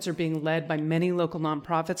 Relief efforts are being led by many local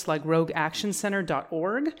nonprofits like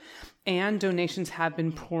RogueActionCenter.org, and donations have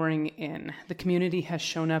been pouring in. The community has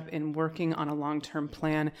shown up in working on a long-term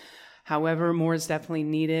plan. However, more is definitely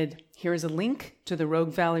needed. Here is a link to the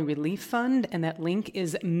Rogue Valley Relief Fund, and that link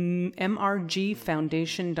is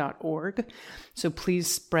mrgfoundation.org. So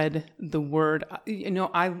please spread the word.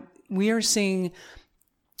 We are seeing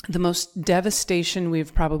the most devastation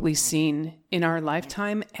we've probably seen in our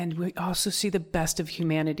lifetime, and we also see the best of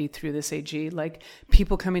humanity through this AG, like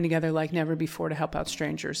people coming together like never before to help out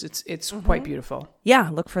strangers. It's quite beautiful. Yeah,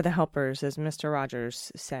 look for the helpers, as Mr. Rogers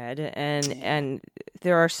said, and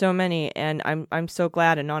there are so many, and I'm so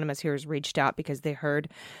glad Anonymous here has reached out because they heard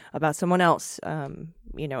about someone else, in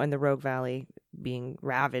the Rogue Valley being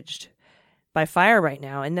ravaged by fire right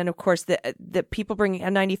now. And then, of course, the people bringing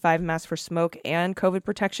N95 masks for smoke and COVID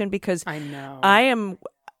protection, because I know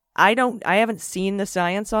I haven't seen the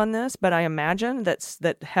science on this, but I imagine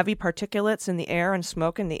that heavy particulates in the air and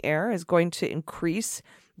smoke in the air is going to increase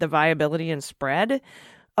the viability and spread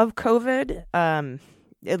of COVID.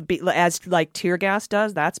 It'll be as like tear gas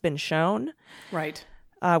does. That's been shown, right?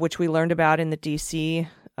 Which we learned about in the DC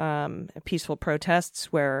peaceful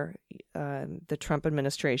protests, where the Trump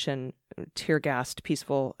administration tear gassed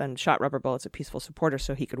peaceful and shot rubber bullets at peaceful supporters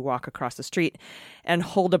so he could walk across the street and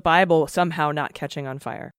hold a Bible somehow not catching on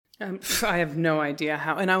fire. I have no idea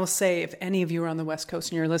how. And I will say, if any of you are on the West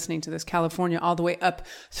Coast and you're listening to this, California, all the way up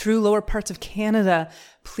through lower parts of Canada,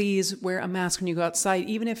 please wear a mask when you go outside.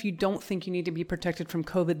 Even if you don't think you need to be protected from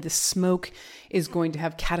COVID, the smoke is going to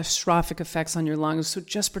have catastrophic effects on your lungs. So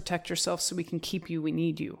just protect yourself so we can keep you. We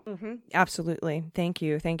need you. Mm-hmm. Absolutely. Thank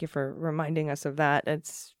you. Thank you for reminding us of that.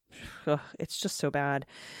 It's just so bad.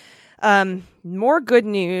 More good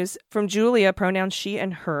news from Julia, pronouns she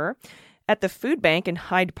and her. At the food bank in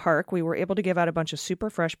Hyde Park, we were able to give out a bunch of super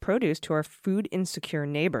fresh produce to our food insecure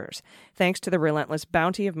neighbors, thanks to the relentless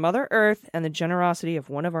bounty of Mother Earth and the generosity of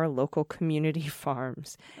one of our local community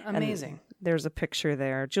farms. Amazing. And there's a picture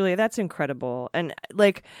there. Julia, that's incredible. And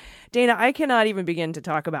like, Dana, I cannot even begin to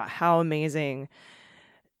talk about how amazing.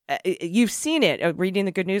 You've seen it reading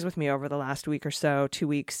the good news with me over the last week or so, 2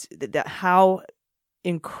 weeks, how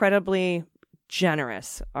incredibly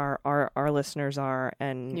generous our listeners are,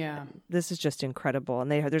 and this is just incredible.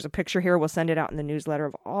 And there's a picture here, we'll send it out in the newsletter,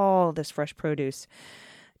 of all this fresh produce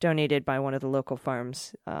donated by one of the local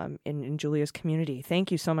farms in Julia's community.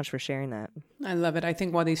 Thank you so much for sharing that. I love it. I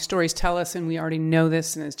think while these stories tell us, and we already know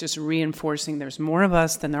this, and it's just reinforcing there's more of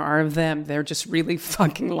us than there are of them. They're just really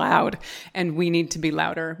fucking loud, and we need to be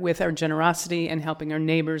louder with our generosity and helping our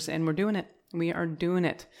neighbors, and we're doing it. We are doing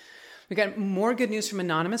it. We got more good news from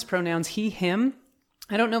Anonymous, pronouns he, him.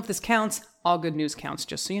 I don't know if this counts. All good news counts,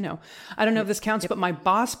 just so you know. I don't know if this counts, but my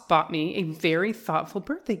boss bought me a very thoughtful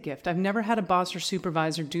birthday gift. I've never had a boss or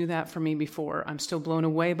supervisor do that for me before. I'm still blown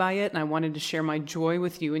away by it, and I wanted to share my joy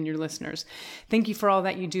with you and your listeners. Thank you for all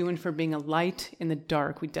that you do and for being a light in the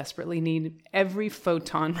dark. We desperately need every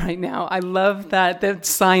photon right now. I love that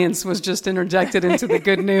science was just interjected into the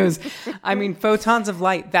good news. I mean, photons of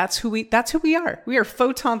light. That's who we are. We are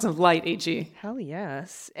photons of light, AG. Hell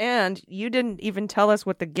yes. And you didn't even tell us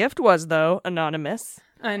what the gift was, though. Anonymous.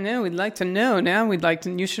 I know. We'd like to know. Now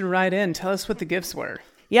you should write in. Tell us what the gifts were.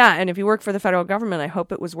 Yeah, and if you work for the federal government, I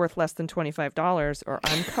hope it was worth less than $25, or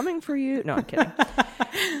I'm coming for you. No, I'm kidding.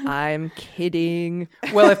 I'm kidding.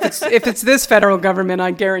 Well, if it's this federal government,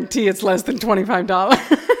 I guarantee it's less than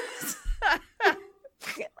 $25.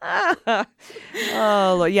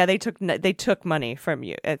 Oh yeah, they took money from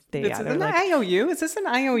you. Is this an IOU? Is this an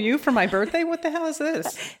IOU for my birthday? What the hell is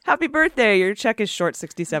this? Happy birthday! Your check is short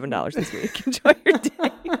 $67 this week. Enjoy your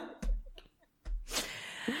day.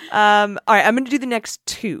 All right, I'm going to do the next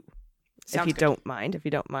two, if you don't mind.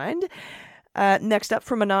 Next up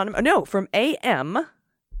from from AM.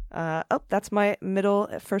 That's my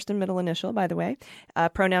first and middle initial, by the way.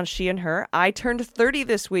 Pronouns she and her. I turned 30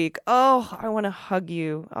 this week. Oh, I want to hug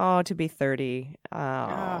you. Oh, to be 30.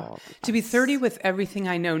 To be 30 with everything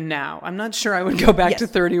I know now. I'm not sure I would go back to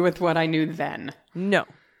 30 with what I knew then. No,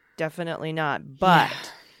 definitely not. But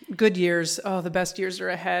good years. Oh, the best years are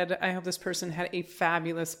ahead. I hope this person had a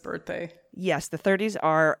fabulous birthday. Yes, the 30s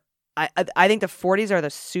are. I think the 40s are the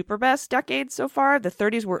super best decades so far. The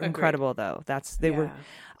 30s were incredible, though. Were.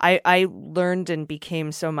 I learned and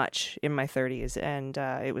became so much in my 30s, and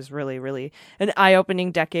it was really, really an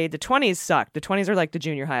eye-opening decade. The 20s sucked. The 20s are like the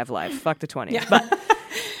junior high of life. Fuck the 20s. Yeah. But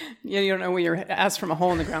you don't know where your ass from a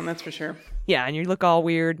hole in the ground, that's for sure. Yeah, and you look all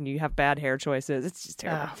weird, and you have bad hair choices. It's just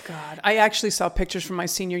terrible. Oh, God. I actually saw pictures from my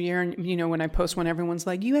senior year, and, when I post one, everyone's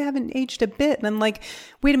like, you haven't aged a bit. And I'm like,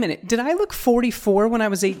 wait a minute. Did I look 44 when I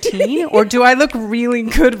was 18? Or do I look really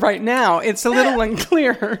good right now? It's a little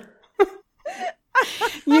unclear.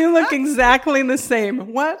 You look exactly the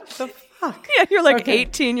same. What the fuck? Yeah, you're like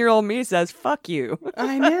 18-year-old me says, fuck you.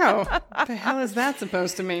 I know. What the hell is that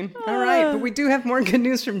supposed to mean? All right, but we do have more good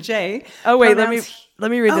news from Jay. Oh, wait, let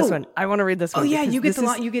me read this one. I want to read this one. Oh, yeah, you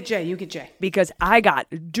get Jay. Because I got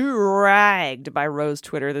dragged by Rose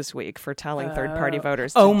Twitter this week for telling third-party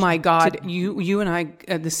voters. Oh, my God. You and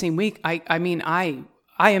I, the same week,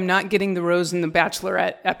 I am not getting the Rose and the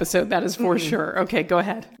Bachelorette episode. That is for sure. Okay, go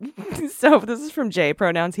ahead. So this is from Jay,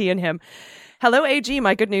 pronouns he and him. Hello, AG.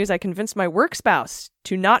 My good news. I convinced my work spouse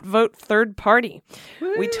to not vote third party.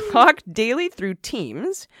 Woo. We talk daily through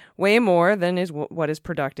Teams, way more than is what is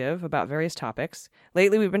productive about various topics.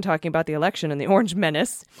 Lately, we've been talking about the election and the Orange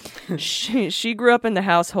Menace. She grew up in the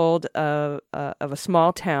household of a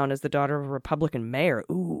small town as the daughter of a Republican mayor.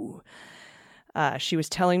 Ooh. She was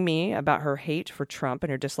telling me about her hate for Trump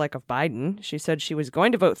and her dislike of Biden. She said she was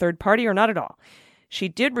going to vote third party or not at all. She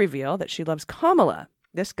did reveal that she loves Kamala.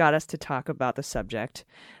 This got us to talk about the subject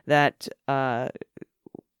that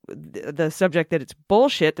it's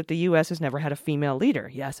bullshit that the U.S. has never had a female leader.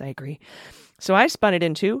 Yes, I agree. So I spun it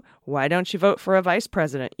into, why don't you vote for a vice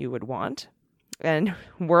president you would want? And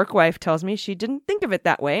work wife tells me she didn't think of it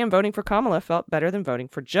that way, and voting for Kamala felt better than voting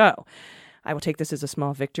for Joe. I will take this as a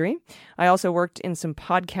small victory. I also worked in some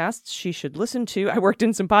podcasts she should listen to.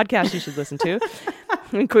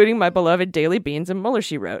 Including my beloved Daily Beans and Mueller,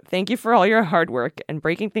 She Wrote. Thank you for all your hard work and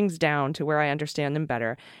breaking things down to where I understand them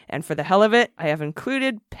better. And for the hell of it, I have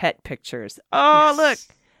included pet pictures. Oh, yes.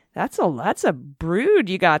 Look. That's a brood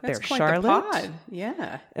you got there, quite Charlotte. The pod.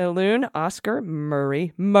 Yeah. Elune, Oscar,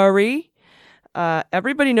 Murray.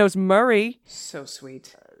 Everybody knows Murray. So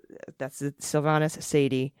sweet. That's Sylvanas,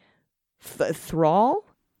 Sadie. Thrall?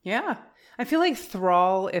 Yeah. I feel like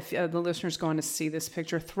Thrall, if the listeners go on to see this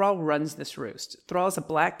picture, Thrall runs this roost. Thrall is a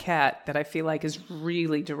black cat that I feel like is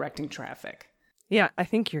really directing traffic. Yeah, I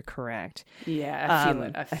think you're correct. Yeah, I feel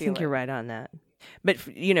it. I think you're right on that. But,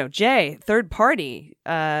 Jay, third party,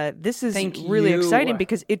 this is really exciting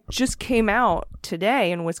because it just came out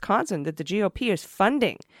today in Wisconsin that the GOP is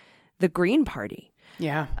funding the Green Party.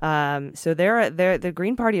 Yeah. So the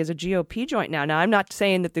Green Party is a GOP joint now. Now, I'm not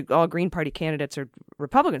saying that all Green Party candidates are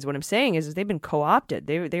Republicans. What I'm saying is they've been co-opted.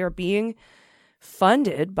 They are being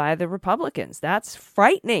funded by the Republicans. That's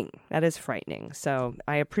frightening. That is frightening. So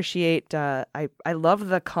I appreciate, I love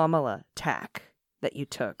the Kamala tack that you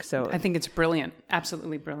took. So I think it's brilliant.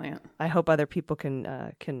 Absolutely brilliant. I hope other people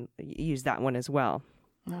can use that one as well.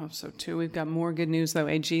 Oh, so too. We've got more good news, though,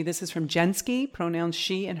 AG. This is from Jensky, pronouns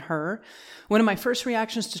she and her. One of my first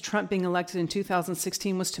reactions to Trump being elected in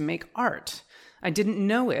 2016 was to make art. I didn't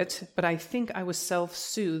know it, but I think I was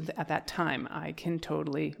self-soothed at that time. I can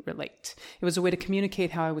totally relate. It was a way to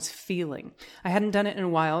communicate how I was feeling. I hadn't done it in a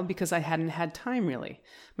while because I hadn't had time, really.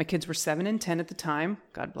 My kids were 7 and 10 at the time.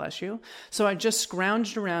 God bless you. So I just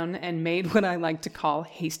scrounged around and made what I like to call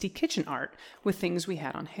hasty kitchen art with things we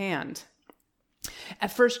had on hand.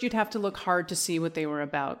 At first, you'd have to look hard to see what they were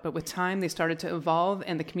about, but with time, they started to evolve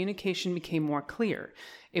and the communication became more clear.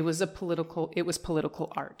 It was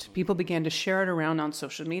political art. People began to share it around on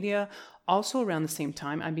social media. Also around the same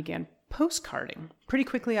time, I began postcarding. Pretty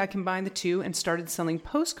quickly, I combined the two and started selling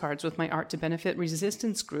postcards with my art to benefit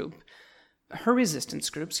her resistance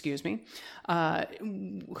group,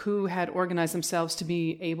 who had organized themselves to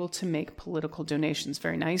be able to make political donations.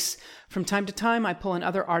 Very nice. From time to time, I pull in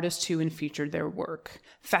other artists too and feature their work.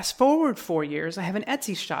 Fast forward 4 years, I have an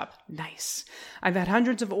Etsy shop. Nice. I've had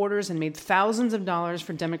hundreds of orders and made thousands of dollars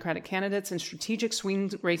for Democratic candidates and strategic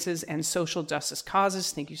swing races and social justice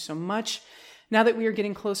causes. Thank you so much. Now that we are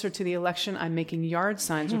getting closer to the election, I'm making yard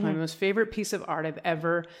signs with my most favorite piece of art I've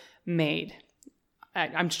ever made.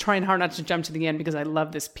 I'm just trying hard not to jump to the end because I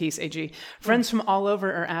love this piece, AG. Friends from all over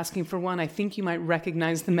are asking for one. I think you might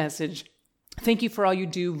recognize the message. Thank you for all you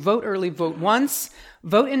do. Vote early, vote once.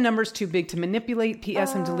 Vote in numbers too big to manipulate.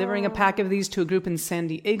 P.S. I'm delivering a pack of these to a group in San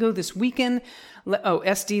Diego this weekend.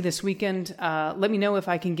 SD this weekend. Let me know if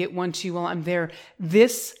I can get one to you while I'm there.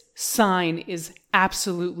 This sign is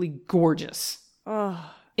absolutely gorgeous.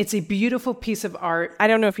 Oh. It's a beautiful piece of art. I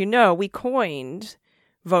don't know if you know, we coined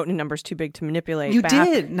vote in numbers too big to manipulate. You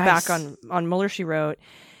did. Nice. Back on Mueller, She Wrote.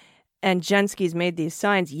 And Jensky's made these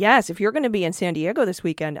signs. Yes, if you're going to be in San Diego this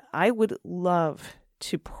weekend, I would love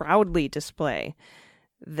to proudly display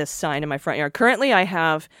this sign in my front yard. Currently, I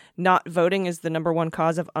have not voting is the number one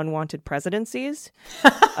cause of unwanted presidencies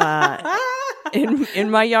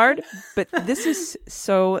in my yard. But this is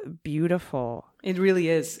so beautiful. It really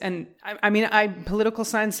is. And I mean, political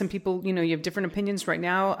signs, some people, you have different opinions right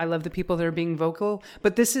now. I love the people that are being vocal,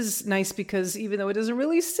 but this is nice because even though it doesn't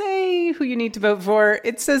really say who you need to vote for,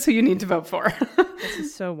 it says who you need to vote for. This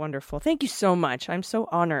is so wonderful. Thank you so much. I'm so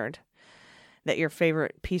honored that your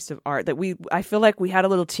favorite piece of art I feel like we had a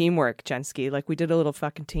little teamwork, Jensky, like we did a little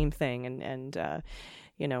fucking team thing and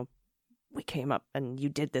we came up and you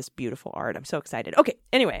did this beautiful art. I'm so excited. Okay,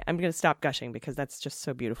 anyway, I'm going to stop gushing because that's just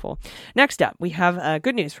so beautiful. Next up, we have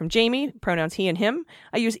good news from Jamie, pronouns he and him.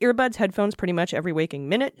 I use earbuds, headphones pretty much every waking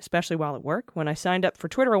minute, especially while at work. When I signed up for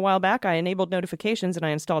Twitter a while back, I enabled notifications and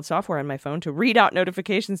I installed software on my phone to read out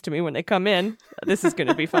notifications to me when they come in. This is going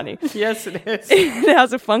to be funny. Yes, it is. It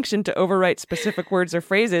has a function to overwrite specific words or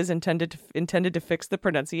phrases intended to fix the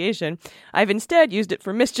pronunciation. I've instead used it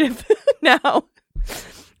for mischief now.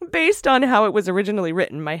 Based on how it was originally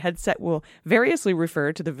written, my headset will variously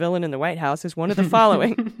refer to the villain in the White House as one of the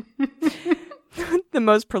following. The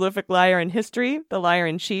most prolific liar in history, the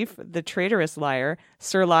liar-in-chief, the traitorous liar,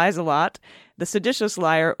 Sir Lies-a-Lot, the seditious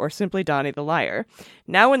liar, or simply Donnie the Liar.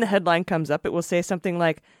 Now when the headline comes up, it will say something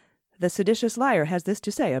like, the seditious liar has this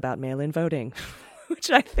to say about mail-in voting. Which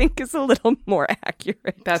I think is a little more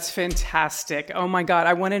accurate. That's fantastic. Oh my God.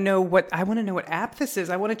 I want to know what app this is.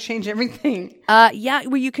 I want to change everything. Yeah,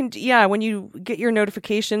 well you can when you get your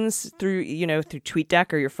notifications through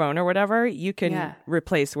TweetDeck or your phone or whatever, you can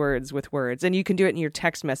replace words with words and you can do it in your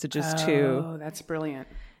text messages too. Oh, that's brilliant.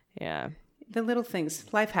 Yeah. The little things,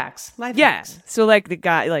 life hacks. Hacks. So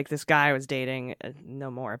this guy I was dating, no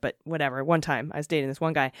more, but whatever. One time I was dating this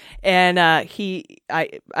one guy and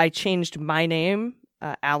I changed my name,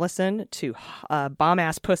 Allison, to bomb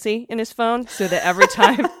ass pussy in his phone so that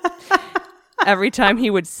every time he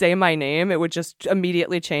would say my name, it would just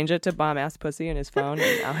immediately change it to bomb ass pussy in his phone.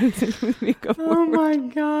 And oh my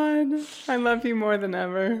God. I love you more than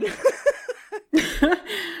ever.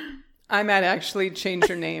 I might actually change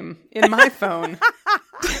your name in my phone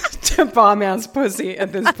to Bomb Ass Pussy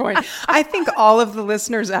at this point. I think all of the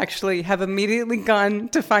listeners actually have immediately gone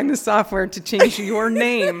to find the software to change your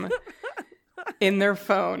name in their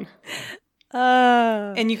phone.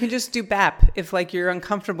 And you can just do BAP if like you're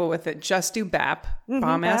uncomfortable with it. Just do BAP,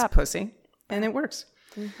 Bomb Ass Pussy, and it works.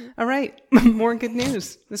 All right, more good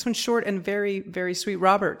news. This one's short and very, very sweet.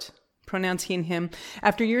 Robert, pronouns he and him.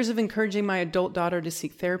 After years of encouraging my adult daughter to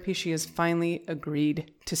seek therapy, she has finally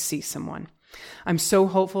agreed to see someone. I'm so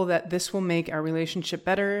hopeful that this will make our relationship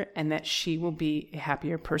better and that she will be a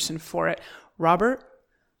happier person for it. Robert,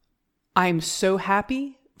 I'm so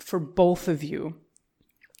happy for both of you.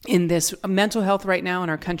 In this mental health right now in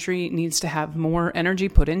our country needs to have more energy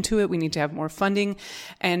put into it. We need to have more funding,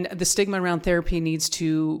 and the stigma around therapy needs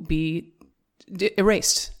to be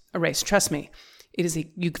erased. Trust me.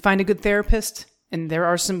 You find a good therapist, and there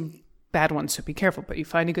are some bad ones, so be careful, but you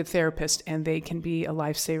find a good therapist and they can be a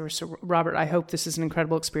lifesaver. So Robert, I hope this is an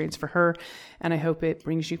incredible experience for her, and I hope it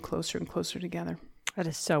brings you closer and closer together. That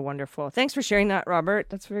is so wonderful. Thanks for sharing that, Robert.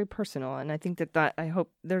 That's very personal. And I think that I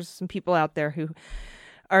hope there's some people out there who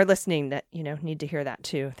are listening that, need to hear that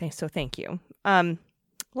too. Thank you.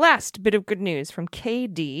 Last bit of good news from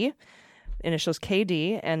KD, initials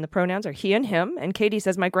KD, and the pronouns are he and him. And KD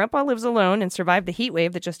says, my grandpa lives alone and survived the heat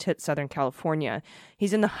wave that just hit Southern California.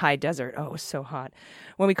 He's in the high desert. Oh, it was so hot.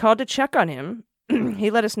 When we called to check on him, he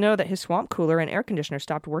let us know that his swamp cooler and air conditioner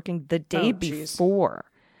stopped working the day before.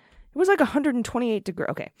 It was like 128 degrees.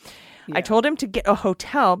 Okay. Yeah. I told him to get a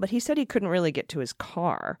hotel, but he said he couldn't really get to his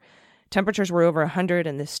car. Temperatures were over 100,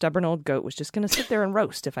 and this stubborn old goat was just going to sit there and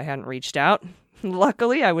roast if I hadn't reached out.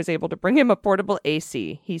 Luckily, I was able to bring him a portable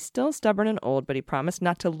AC. He's still stubborn and old, but he promised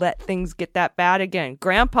not to let things get that bad again.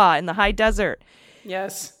 Grandpa in the high desert.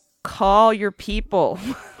 Yes. Call your people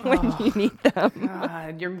when you need them.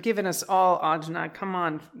 God, you're giving us all, Ajna. Come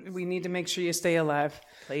on. We need to make sure you stay alive.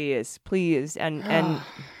 Please. And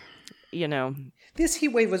this heat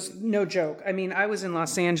wave was no joke. I mean, I was in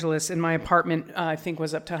Los Angeles, and my apartment, I think,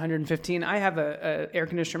 was up to 115. I have a air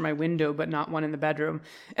conditioner in my window, but not one in the bedroom.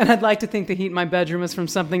 And I'd like to think the heat in my bedroom was from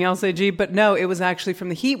something else, AG, but no, it was actually from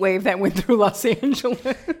the heat wave that went through Los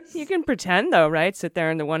Angeles. You can pretend, though, right? Sit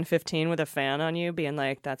there in the 115 with a fan on you, being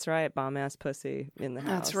like, that's right, bomb-ass pussy in the house.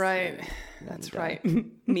 That's right. That's right.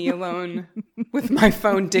 Me alone with my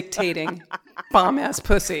phone dictating bomb-ass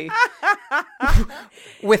pussy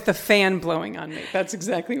with the fan blowing on me. That's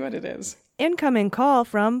exactly what it is. Incoming call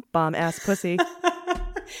from bomb-ass pussy.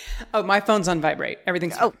 Oh, my phone's on vibrate.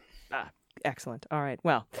 Everything's fine. Excellent. All right.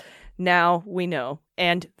 Well, now we know.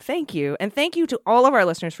 And thank you. And thank you to all of our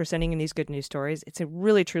listeners for sending in these good news stories. It's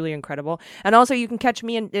really, truly incredible. And also, you can catch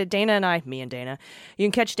me and Dana and I. You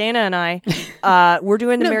can catch Dana and I. We're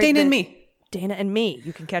doing the Dana and me. Dana and me.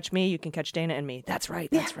 You can catch me. You can catch Dana and me. That's right.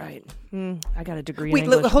 I got a degree in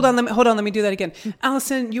English. Wait, hold on. Let me do that again.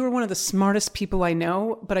 Allison, you are one of the smartest people I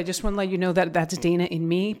know, but I just want to let you know that that's Dana and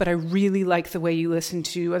me, but I really like the way you listen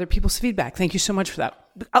to other people's feedback. Thank you so much for that.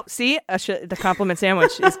 Oh, see? The compliment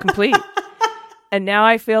sandwich is complete. And now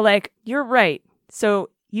I feel like you're right. So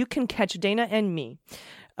you can catch Dana and me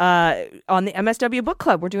on the MSW Book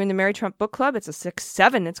Club. We're doing the Mary Trump Book Club. It's a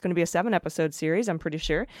 7. It's going to be a 7-episode series, I'm pretty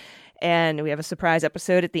sure. And we have a surprise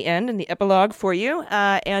episode at the end and the epilogue for you.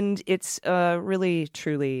 And it's really,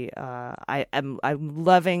 truly, I'm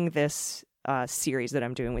loving this series that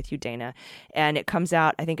I'm doing with you, Dana. And it comes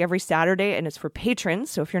out, I think, every Saturday, and it's for patrons.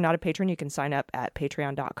 So if you're not a patron, you can sign up at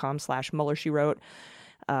patreon.com/MullerSheWrote.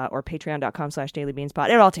 Or patreon.com/dailybeanspod.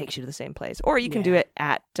 It all takes you to the same place. Or you can do it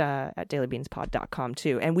at dailybeanspod.com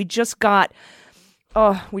too. And we just got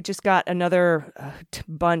another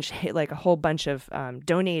bunch, like a whole bunch of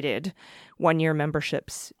donated 1-year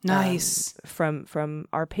memberships. Nice. From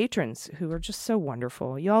our patrons who are just so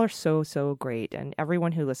wonderful. Y'all are so, so great. And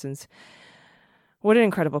everyone who listens, what an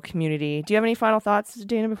incredible community. Do you have any final thoughts,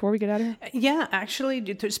 Dana, before we get out of here? Yeah,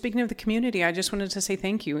 actually, speaking of the community, I just wanted to say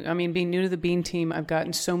thank you. I mean, being new to the Bean team, I've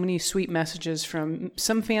gotten so many sweet messages from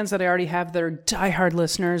some fans that I already have that are diehard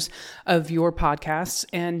listeners of your podcasts.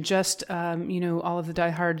 And just, all of the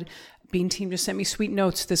diehard Bean team just sent me sweet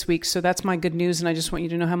notes this week. So that's my good news. And I just want you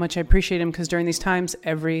to know how much I appreciate them, because during these times,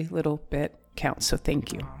 every little bit counts. So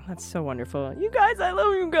thank you. Oh, that's so wonderful. You guys, I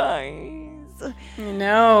love you guys.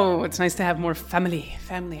 No, it's nice to have more family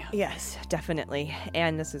out. Yes, definitely.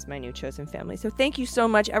 And this is my new chosen family. So thank you so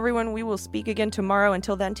much, everyone. We will speak again tomorrow.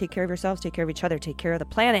 Until then, take care of yourselves, take care of each other, take care of the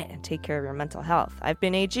planet, and take care of your mental health. I've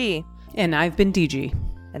been AG. And I've been DG.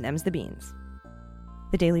 And them's the beans.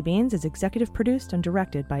 The Daily Beans is executive produced and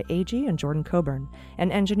directed by A.G. and Jordan Coburn,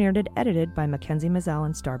 and engineered and edited by Mackenzie Mazzell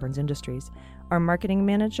and Starburns Industries. Our marketing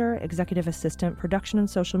manager, executive assistant, production and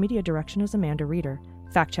social media direction is Amanda Reeder.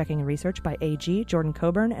 Fact-checking and research by A.G., Jordan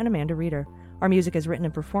Coburn, and Amanda Reeder. Our music is written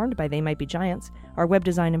and performed by They Might Be Giants. Our web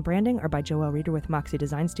design and branding are by Joelle Reeder with Moxie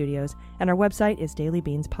Design Studios, and our website is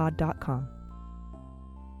dailybeanspod.com.